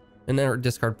 And then our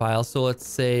discard pile. So let's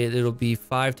say it'll be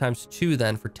 5 times 2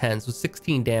 then for 10. So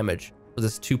 16 damage for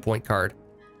this 2-point card.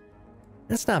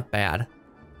 That's not bad.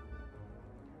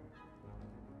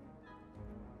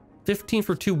 15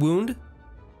 for 2 wound?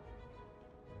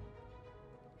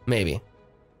 Maybe.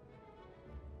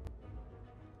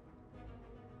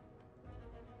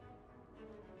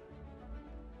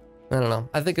 I don't know.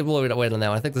 I think it will wait on that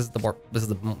one. I think this is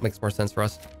the makes more sense for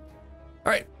us.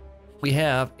 All right. We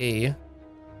have a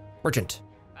merchant.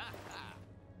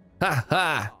 Ha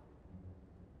ha.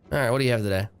 All right, what do you have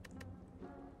today?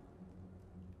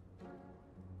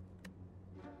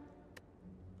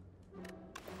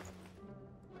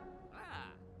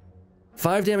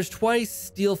 Five damage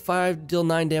twice, deal 5, deal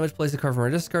 9 damage, place a card from our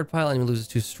discard pile, enemy loses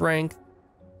 2 strength.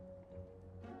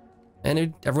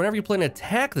 And whenever you play an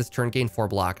attack this turn, gain 4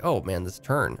 block. Oh man, this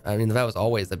turn. I mean, if that was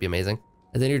always, that'd be amazing.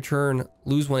 And then your turn,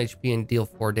 lose 1 HP and deal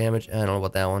 4 damage. I don't know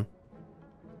about that one.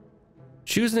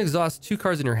 Choose and exhaust 2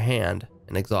 cards in your hand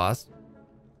and exhaust.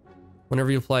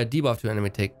 Whenever you apply a debuff to an enemy,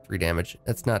 take 3 damage.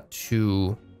 That's not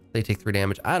too... They take 3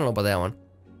 damage. I don't know about that one.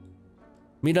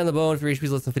 Meat on the bone. If your HP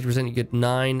is less than 50%, you get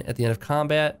 9 at the end of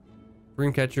combat.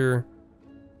 Dreamcatcher.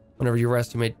 Whenever you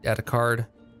rest, you may add a card.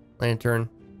 Lantern.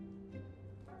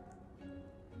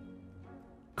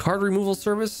 Card removal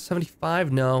service,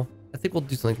 75? No. I think we'll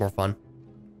do something more fun.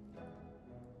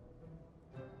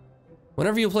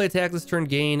 Whenever you play attack this turn,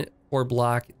 gain 4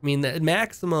 block. I mean, the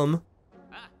maximum,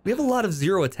 we have a lot of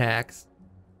 0 attacks.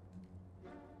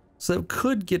 So it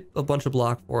could get a bunch of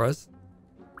block for us.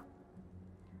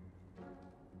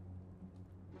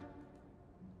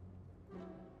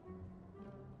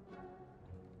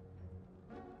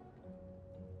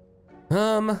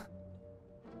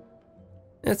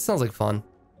 It sounds like fun.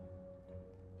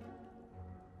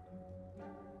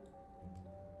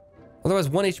 Otherwise,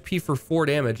 1 HP for 4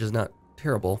 damage is not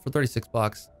terrible for 36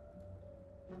 bucks.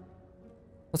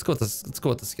 Let's go with this. Let's go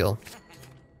with the skill.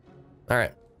 All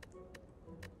right.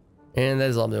 And that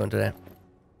is all I'm doing today.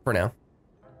 For now.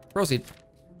 Proceed.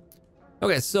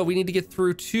 Okay, so we need to get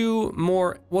through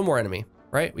one more enemy,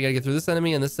 right? We gotta get through this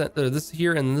enemy and this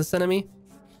here and then this enemy.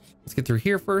 Let's get through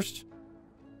here first.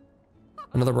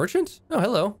 Another merchant? Oh,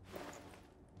 hello.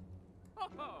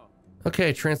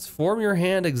 Okay, transform your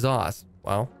hand, exhaust.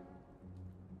 Wow.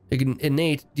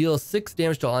 Innate, deal 6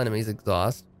 damage to all enemies,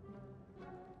 exhaust.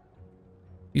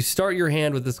 You start your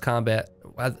hand with this combat.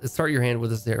 Start your hand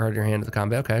with this card in your hand with the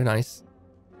combat. Okay, nice.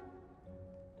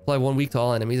 Apply 1 weak to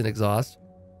all enemies and exhaust.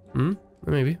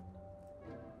 Maybe.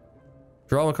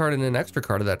 Draw 1 card and an extra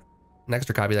card of that. An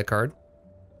extra copy of that card.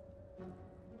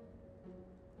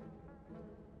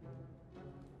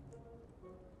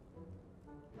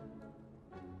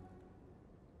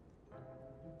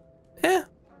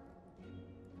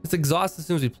 It's exhaust as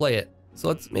soon as we play it. So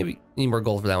let's maybe need more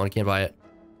gold for that one. I can't buy it.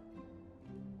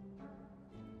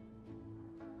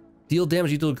 Deal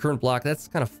damage equal to current block. That's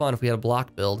kind of fun if we had a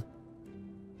block build.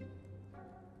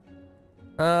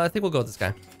 I think we'll go with this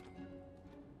guy.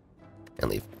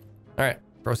 And leave. All right,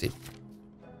 proceed.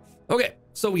 Okay,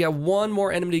 so we got 1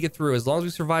 more enemy to get through. As long as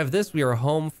we survive this, we are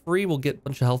home free. We'll get a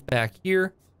bunch of health back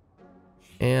here.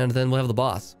 And then we'll have the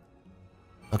boss.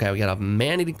 Okay, we got a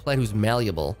man-eating plant who's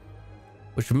malleable.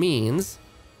 Which means,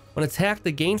 when attacked,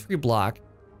 the gain free block.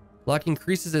 Block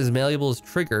increases as malleable is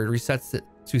triggered, resets it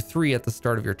to 3 at the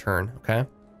start of your turn, okay?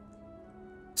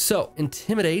 So,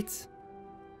 intimidate.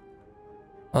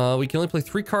 We can only play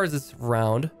 3 cards this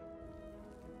round.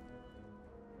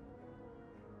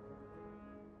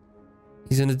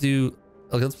 He's gonna do...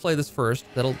 Okay, let's play this first.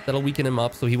 That'll weaken him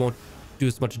up so he won't do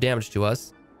as much damage to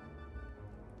us.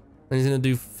 Then he's gonna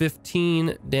do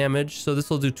 15 damage, so this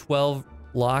will do 12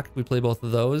 block. We play both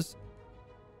of those.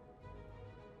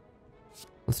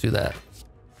 Let's do that.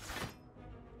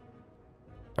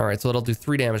 All right, so it'll do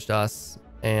 3 damage to us,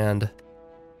 and...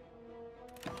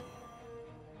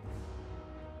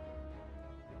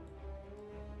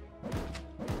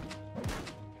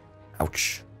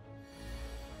 Ouch.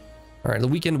 All right, the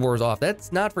weekend wears off.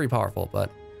 That's not very powerful,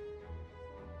 but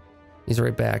he's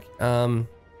right back. Heal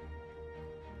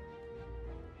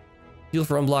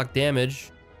for unblocked damage.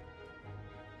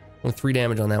 Only 3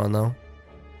 damage on that one, though.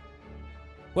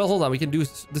 Well, hold on. We can do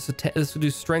this. This will do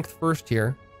strength first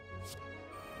here.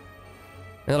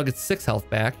 And that'll get 6 health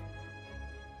back.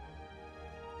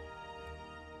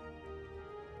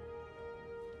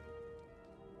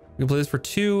 We can play this for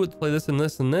 2. Let's play this and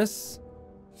this and this.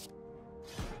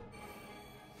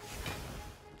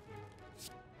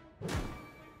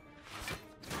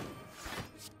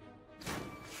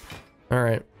 All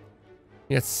right.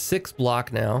 He got 6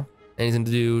 block now. And he's going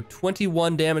to do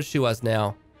 21 damage to us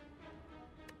now.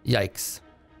 Yikes.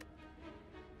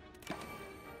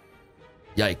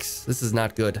 Yikes. This is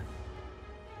not good.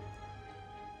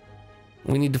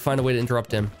 We need to find a way to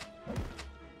interrupt him.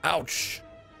 Ouch.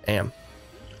 Damn.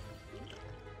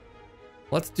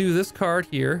 Let's do this card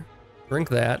here. Drink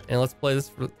that. And let's play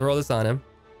this. Throw this on him.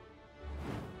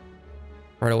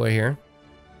 Right away here.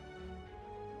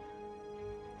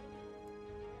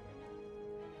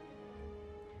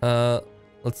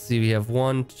 Let's see. We have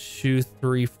 1, 2,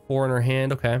 3, 4 in our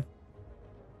hand. Okay.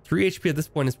 3 HP at this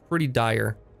point is pretty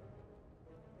dire.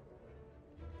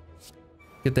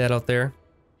 Get that out there.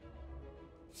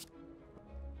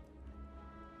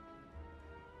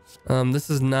 This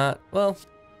is not... Well,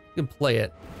 you can play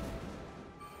it.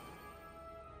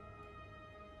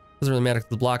 Doesn't really matter because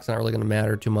the block's not really going to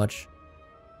matter too much.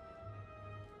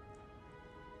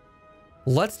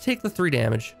 Let's take the 3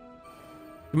 damage.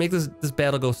 To make this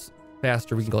battle go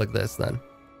faster, we can go like this then.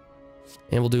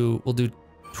 And we'll do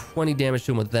 20 damage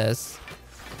to him with this.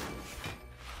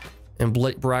 And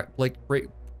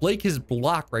break his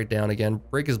block right down again.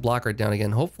 Break his block right down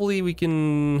again. Hopefully we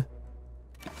can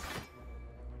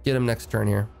get him next turn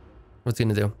here. What's he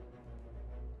gonna do?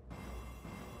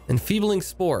 Enfeebling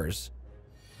spores.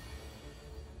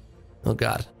 Oh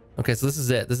god. Okay, so this is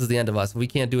it. This is the end of us. If we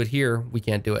can't do it here, we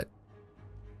can't do it.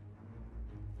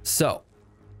 So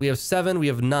we have 7, we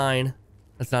have 9.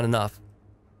 That's not enough.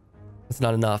 That's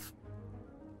not enough.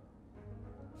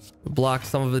 Block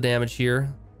some of the damage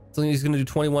here. So he's gonna do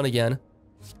 21 again.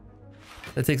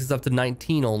 That takes us up to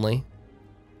 19 only.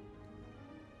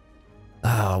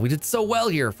 Oh, we did so well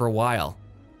here for a while.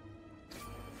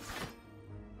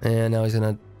 And now he's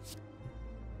gonna...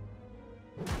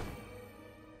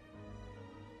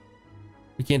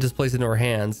 We can't just place it in our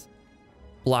hands.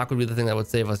 Block would be the thing that would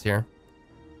save us here.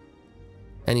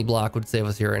 Any block would save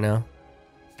us here right now.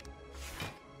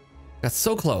 Got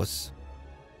so close.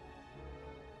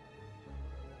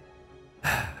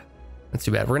 That's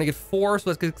too bad. We're gonna get 4, so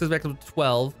let's get this back to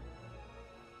 12.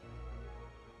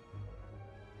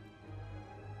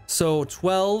 So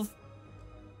 12.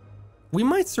 We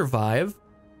might survive.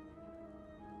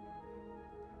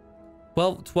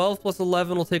 Well, 12 plus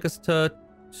 11 will take us to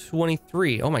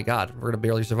 23. Oh my god, we're gonna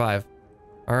barely survive.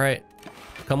 All right,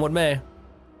 come what may.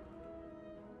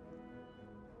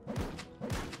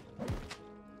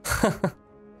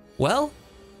 Well,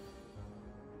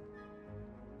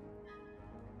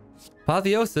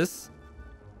 apotheosis.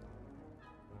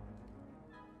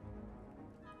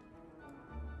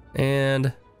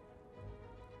 And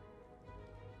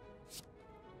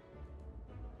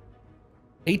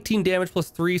 $18 damage plus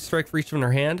 3 strike for each of them in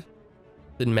our hand.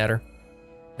 Didn't matter.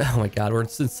 Oh my god, we're in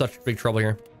such big trouble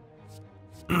here.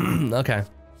 Okay.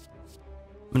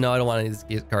 No, I don't want any of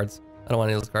these cards. I don't want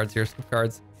any of those cards here. Skip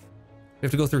cards. We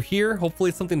have to go through here. Hopefully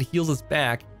it's something that heals us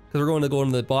back, because we're going to go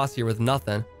into the boss here with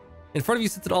nothing. In front of you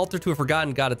sits an altar to a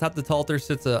forgotten god. Atop the altar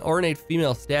sits an ornate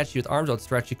female statue with arms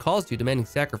outstretched. She calls to you, demanding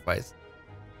sacrifice.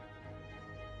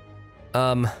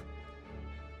 God.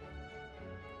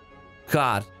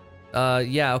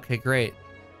 Yeah, okay, great.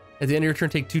 At the end of your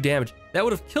turn, take 2 damage. That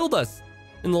would have killed us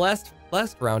in the last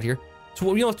round here.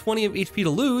 So we don't have 20 of HP to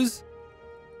lose.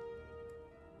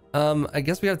 I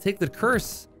guess we gotta take the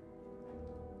curse.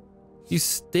 You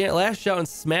lash out and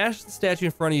smash the statue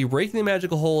in front of you, breaking the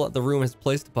magical hole the room has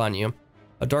placed upon you.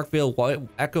 A dark whale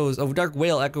echoes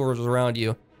around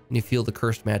you, and you feel the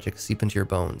cursed magic seep into your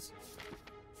bones.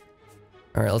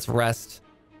 All right, let's rest.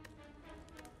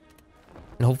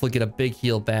 And hopefully get a big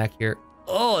heal back here.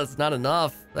 Oh, it's not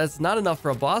enough. That's not enough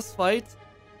for a boss fight.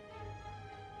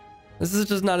 This is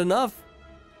just not enough.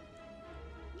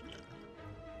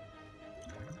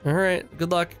 All right,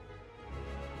 good luck.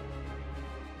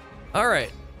 All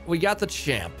right, we got the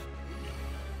champ.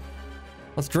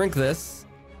 Let's drink this.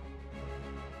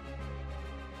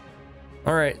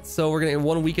 All right, so we're gonna get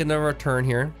 1 weekend of our turn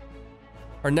here.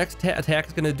 Our next attack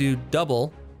is gonna do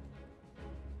double.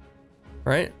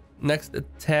 All right, next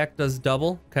attack does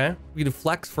double. Okay, we can do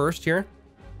flex first here.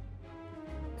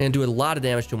 And do a lot of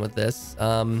damage to him with this.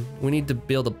 We need to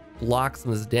be able to block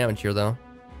some of this damage here though.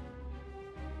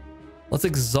 Let's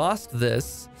exhaust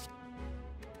this.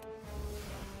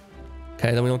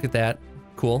 Okay, then we don't get that.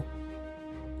 Cool.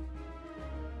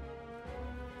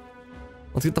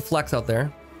 Let's get the flex out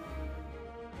there.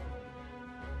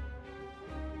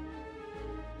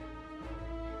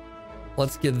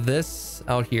 Let's get this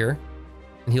out here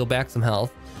and heal back some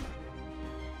health.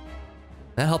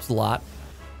 That helps a lot.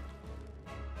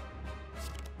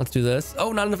 Let's do this.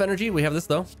 Oh, not enough energy. We have this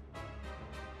though.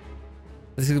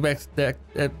 Let's go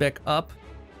back up.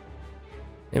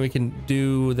 And we can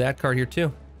do that card here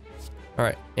too. All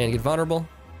right, and get vulnerable.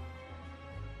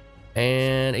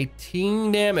 And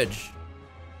 18 damage.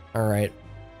 All right.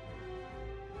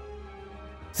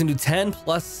 It's gonna do 10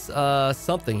 plus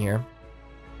something here.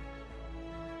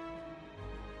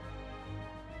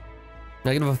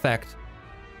 Negative effect.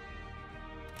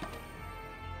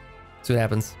 See what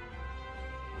happens.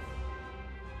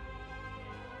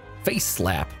 Face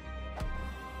slap.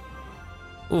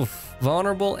 Oof.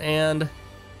 Vulnerable and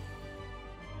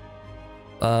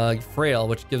frail,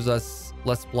 which gives us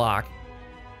less block.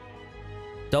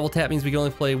 Double tap means we can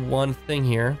only play one thing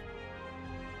here.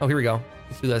 Oh, here we go.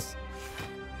 Let's do this.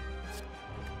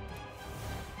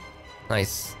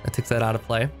 Nice. That takes that out of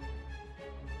play.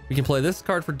 We can play this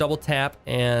card for double tap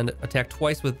and attack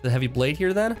twice with the heavy blade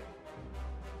here then.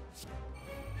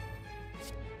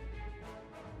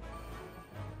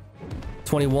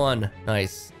 $21.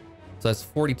 Nice. So that's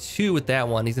 42 with that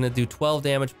one. He's going to do 12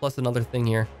 damage plus another thing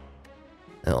here.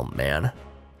 Oh, man.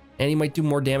 And he might do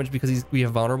more damage because we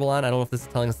have vulnerable on. I don't know if this is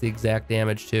telling us the exact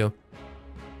damage too.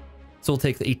 So we'll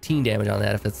take the 18 damage on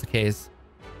that if that's the case.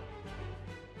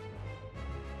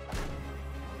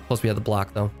 Plus we have the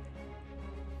block though.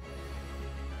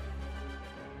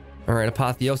 All right,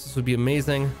 Apotheosis would be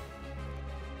amazing.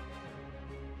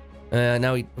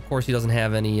 Now, of course, he doesn't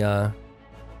have any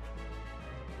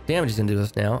damage he's gonna do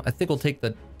this now. I think we'll take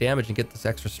the damage and get this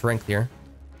extra strength here.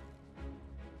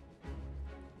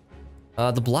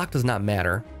 The block does not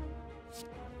matter.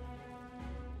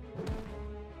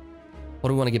 What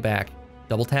do we want to get back?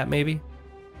 Double tap, maybe?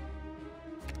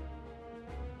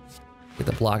 Get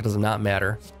the block does not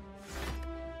matter.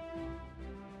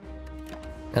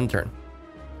 End turn.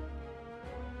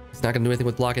 He's not going to do anything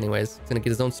with block anyways. He's going to get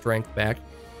his own strength back.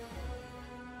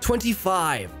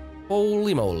 25!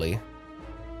 Holy moly.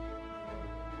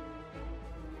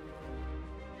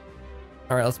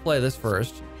 Alright, let's play this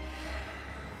first.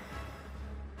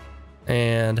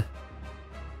 And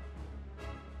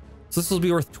so this will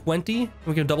be worth 20.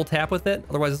 We can double tap with it.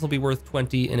 Otherwise, this will be worth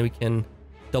 20, and we can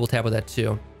double tap with that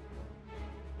too.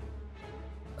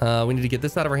 We need to get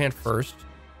this out of our hand first.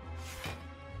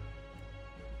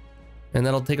 And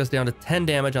that'll take us down to 10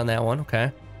 damage on that one.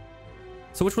 Okay.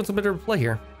 So which one's the better to play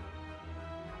here?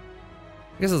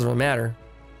 I guess it doesn't really matter.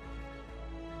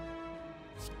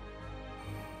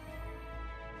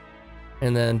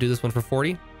 And then do this one for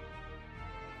 40.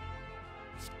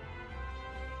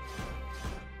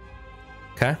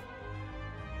 Okay.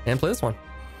 And play this one.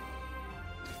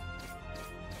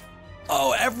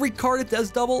 Oh, every card it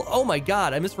does double? Oh my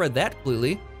god, I misread that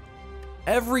completely.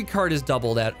 Every card is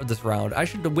double this round. I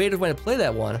should have waited when I play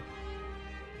that one.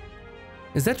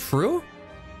 Is that true?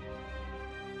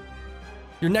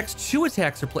 Your next 2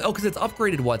 attacks are play. Oh, because it's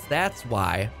upgraded once. That's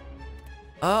why.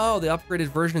 Oh, the upgraded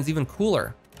version is even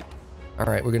cooler. All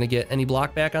right, we're gonna get any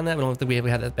block back on that. We don't think we have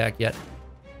had that back yet.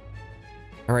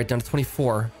 All right, down to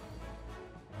 24.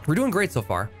 We're doing great so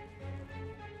far.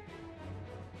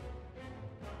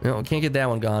 No, we can't get that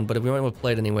one gone, but if we might want to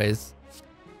play it anyways.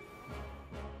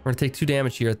 We're gonna take 2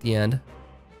 damage here at the end.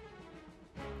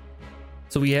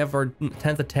 So we have our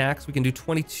 10th attacks. We can do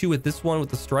 22 with this one with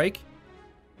the strike.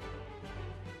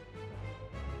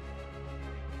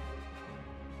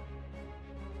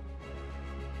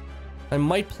 I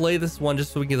might play this one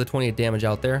just so we can get the 28 damage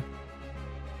out there.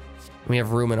 We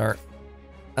have room in our...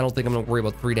 I don't think I'm gonna worry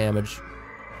about 3 damage.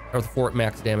 Or the 4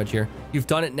 max damage here. You've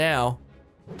done it now.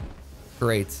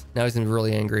 Great. Now he's gonna be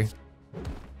really angry.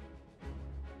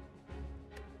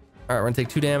 Alright, we're gonna take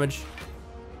 2 damage.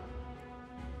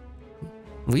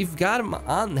 We've got him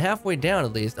on halfway down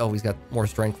at least. Oh, he's got more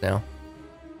strength now.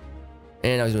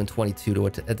 And now he's doing 22 to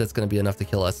it. That's going to be enough to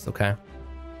kill us. Okay.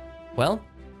 Well.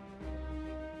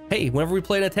 Hey, whenever we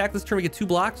play an attack this turn, we get 2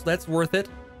 blocks. So that's worth it.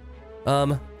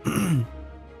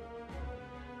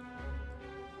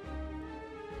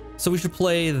 So we should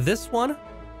play this one.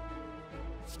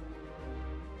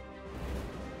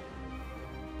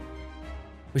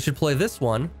 We should play this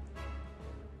one.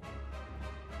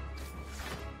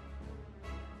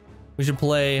 We should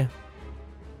play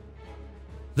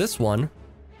this one.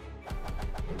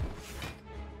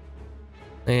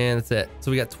 And that's it.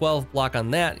 So we got 12 block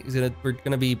on that. We're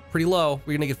gonna be pretty low.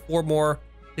 We're gonna get 4 more.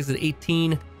 Takes it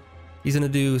 18. He's gonna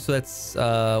do, so that's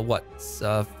what?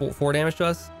 4 damage to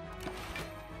us?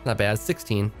 Not bad.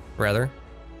 16 rather.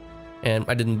 And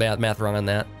I didn't math wrong on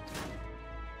that.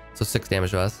 So 6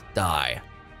 damage to us. Die.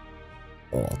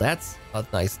 Oh, that's a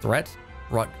nice threat.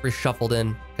 Reshuffled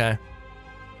in. Okay.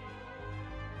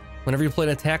 Whenever you play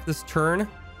an attack this turn,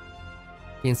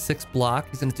 being 6 block,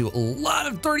 he's gonna do a lot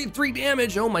of 33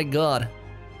 damage. Oh my god.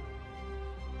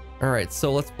 Alright,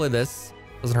 so let's play this.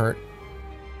 Doesn't hurt.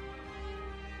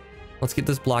 Let's get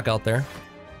this block out there.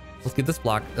 Let's get this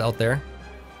block out there.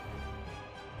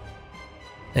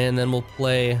 And then we'll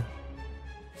play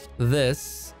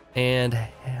this and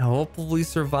hopefully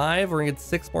survive. We're gonna get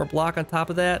 6 more block on top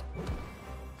of that.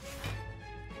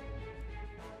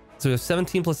 So we have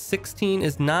 17 plus 16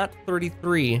 is not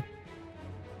 33.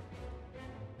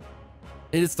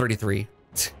 It is 33.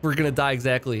 We're gonna die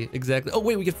exactly. Oh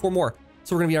wait, we get 4 more.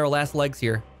 So we're gonna be our last legs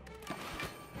here.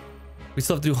 We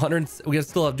still have to do 100. We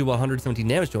still have to do 117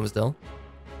 damage to him still.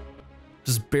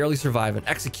 Just barely survive and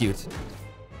execute.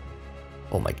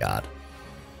 Oh my god.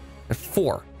 At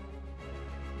 4.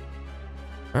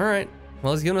 All right.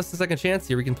 Well, he's giving us a second chance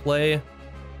here. We can play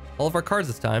all of our cards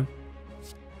this time.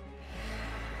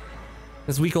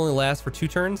 This week only lasts for 2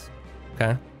 turns.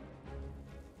 Okay.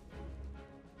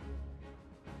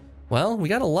 Well, we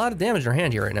got a lot of damage in our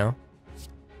hand here right now.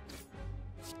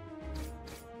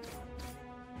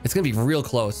 It's gonna be real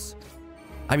close.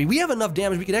 I mean, we have enough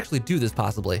damage. We could actually do this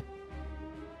possibly.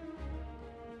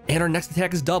 And our next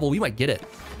attack is double. We might get it.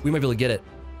 We might be able to get it.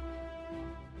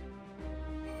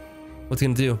 What's he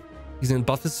gonna do? He's gonna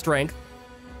buff his strength.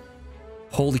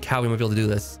 Holy cow, we might be able to do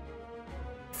this.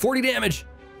 40 damage.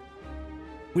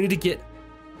 We need to get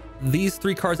these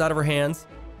 3 cards out of our hands.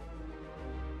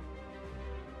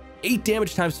 8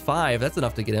 damage times 5. That's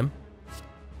enough to get him.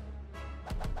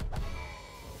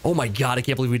 Oh my god, I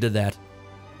can't believe we did that.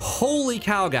 Holy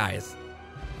cow, guys.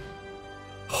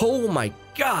 Oh my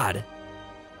god.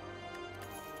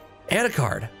 Add a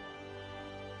card.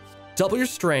 Double your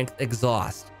strength,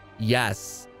 exhaust.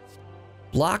 Yes.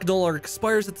 Block no longer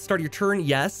expires at the start of your turn.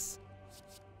 Yes.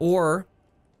 Or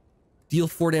deal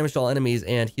 4 damage to all enemies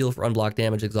and heal for unblocked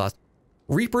damage, exhaust.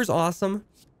 Reaper's awesome.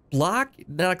 Block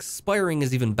not expiring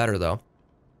is even better though.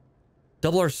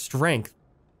 Double our strength.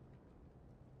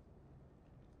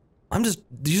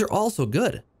 These are all so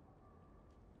good.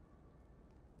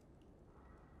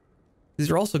 These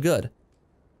are also good.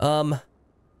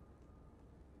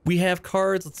 We have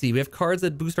cards, let's see, we have cards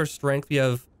that boost our strength. We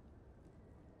have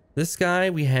this guy,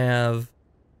 we have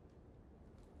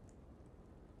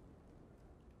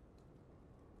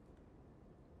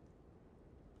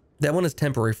that one is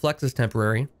temporary. Flex is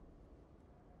temporary.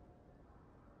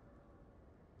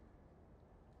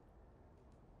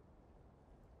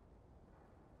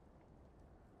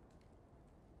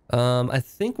 I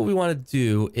think what we want to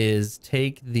do is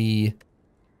take the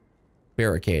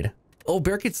barricade. Oh,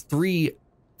 barricade's three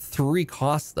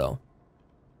costs though.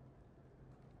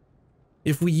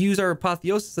 If we use our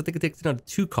apotheosis, I think it takes it down to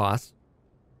 2 costs.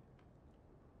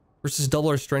 Versus double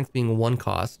our strength being 1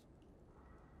 cost.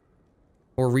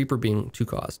 Or Reaper being 2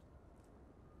 cost.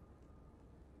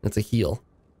 That's a heal.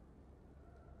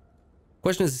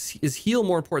 Question is heal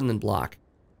more important than block?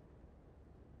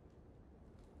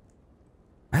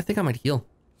 I think I might heal.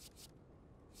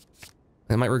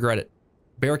 I might regret it.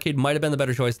 Barricade might have been the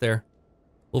better choice there.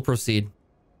 We'll proceed.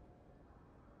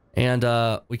 And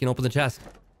we can open the chest.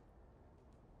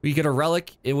 We get a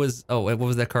relic. It was, oh, what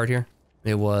was that card here?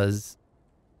 It was,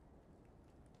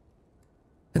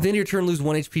 at the end of your turn, lose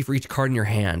 1 HP for each card in your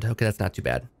hand. Okay, that's not too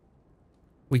bad.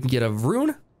 We can get a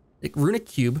runic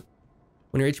cube.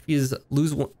 When your HP is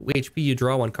lose 1 HP, you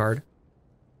draw 1 card.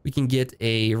 We can get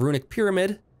a runic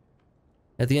pyramid.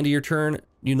 At the end of your turn,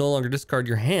 you no longer discard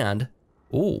your hand.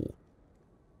 Ooh.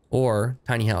 Or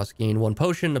tiny house, gain 1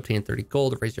 potion, obtain 30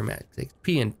 gold, raise your max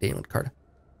HP, and gain 1 card.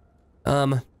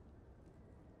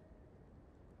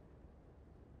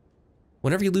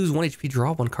 Whenever you lose 1 HP,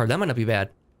 draw 1 card. That might not be bad.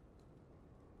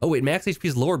 Oh wait, max HP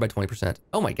is lowered by 20%.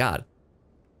 Oh my god.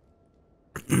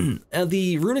 And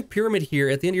the runic pyramid here,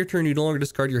 at the end of your turn, you no longer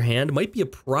discard your hand. Might be a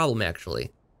problem,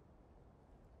 actually.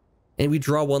 And we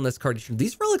draw one less card.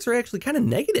 These relics are actually kind of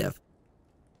negative.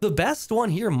 The best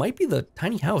one here might be the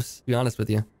tiny house, to be honest with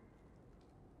you.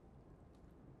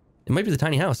 It might be the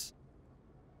tiny house.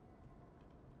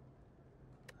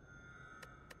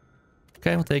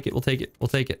 Okay, we'll take it. We'll take it. We'll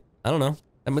take it. I don't know.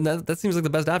 I mean, that seems like the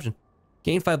best option.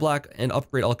 Gain 5 block and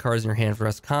upgrade all cards in your hand for the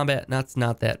rest of combat. That's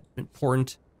not that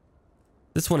important.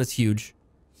 This one is huge.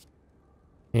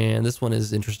 And this one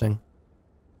is interesting.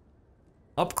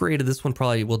 Upgraded, this one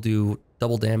probably will do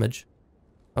double damage,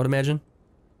 I would imagine,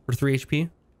 for 3 HP.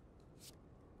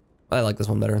 I like this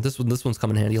one better. This one's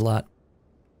come in handy a lot.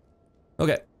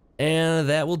 Okay, and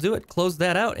that will do it. Close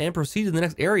that out and proceed to the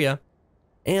next area.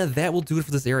 And that will do it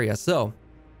for this area. So,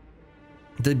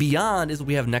 the Beyond is what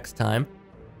we have next time.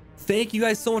 Thank you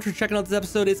guys so much for checking out this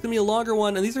episode. It's going to be a longer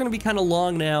one, and these are going to be kind of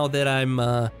long now that I'm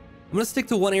going to stick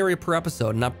to one area per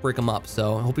episode and not break them up.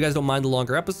 So, I hope you guys don't mind the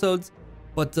longer episodes.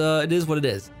 But it is what it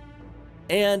is.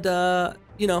 And,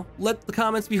 you know, let the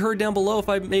comments be heard down below if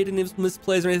I made any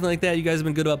misplays or anything like that. You guys have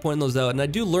been good about pointing those out. And I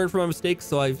do learn from my mistakes,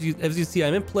 so as you see,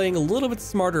 I'm playing a little bit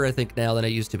smarter, I think, now than I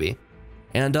used to be.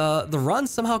 And the run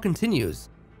somehow continues.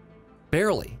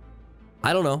 Barely.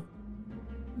 I don't know.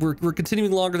 We're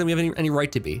continuing longer than we have any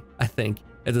right to be, I think,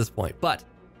 at this point. But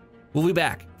we'll be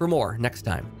back for more next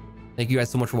time. Thank you guys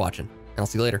so much for watching, and I'll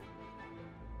see you later.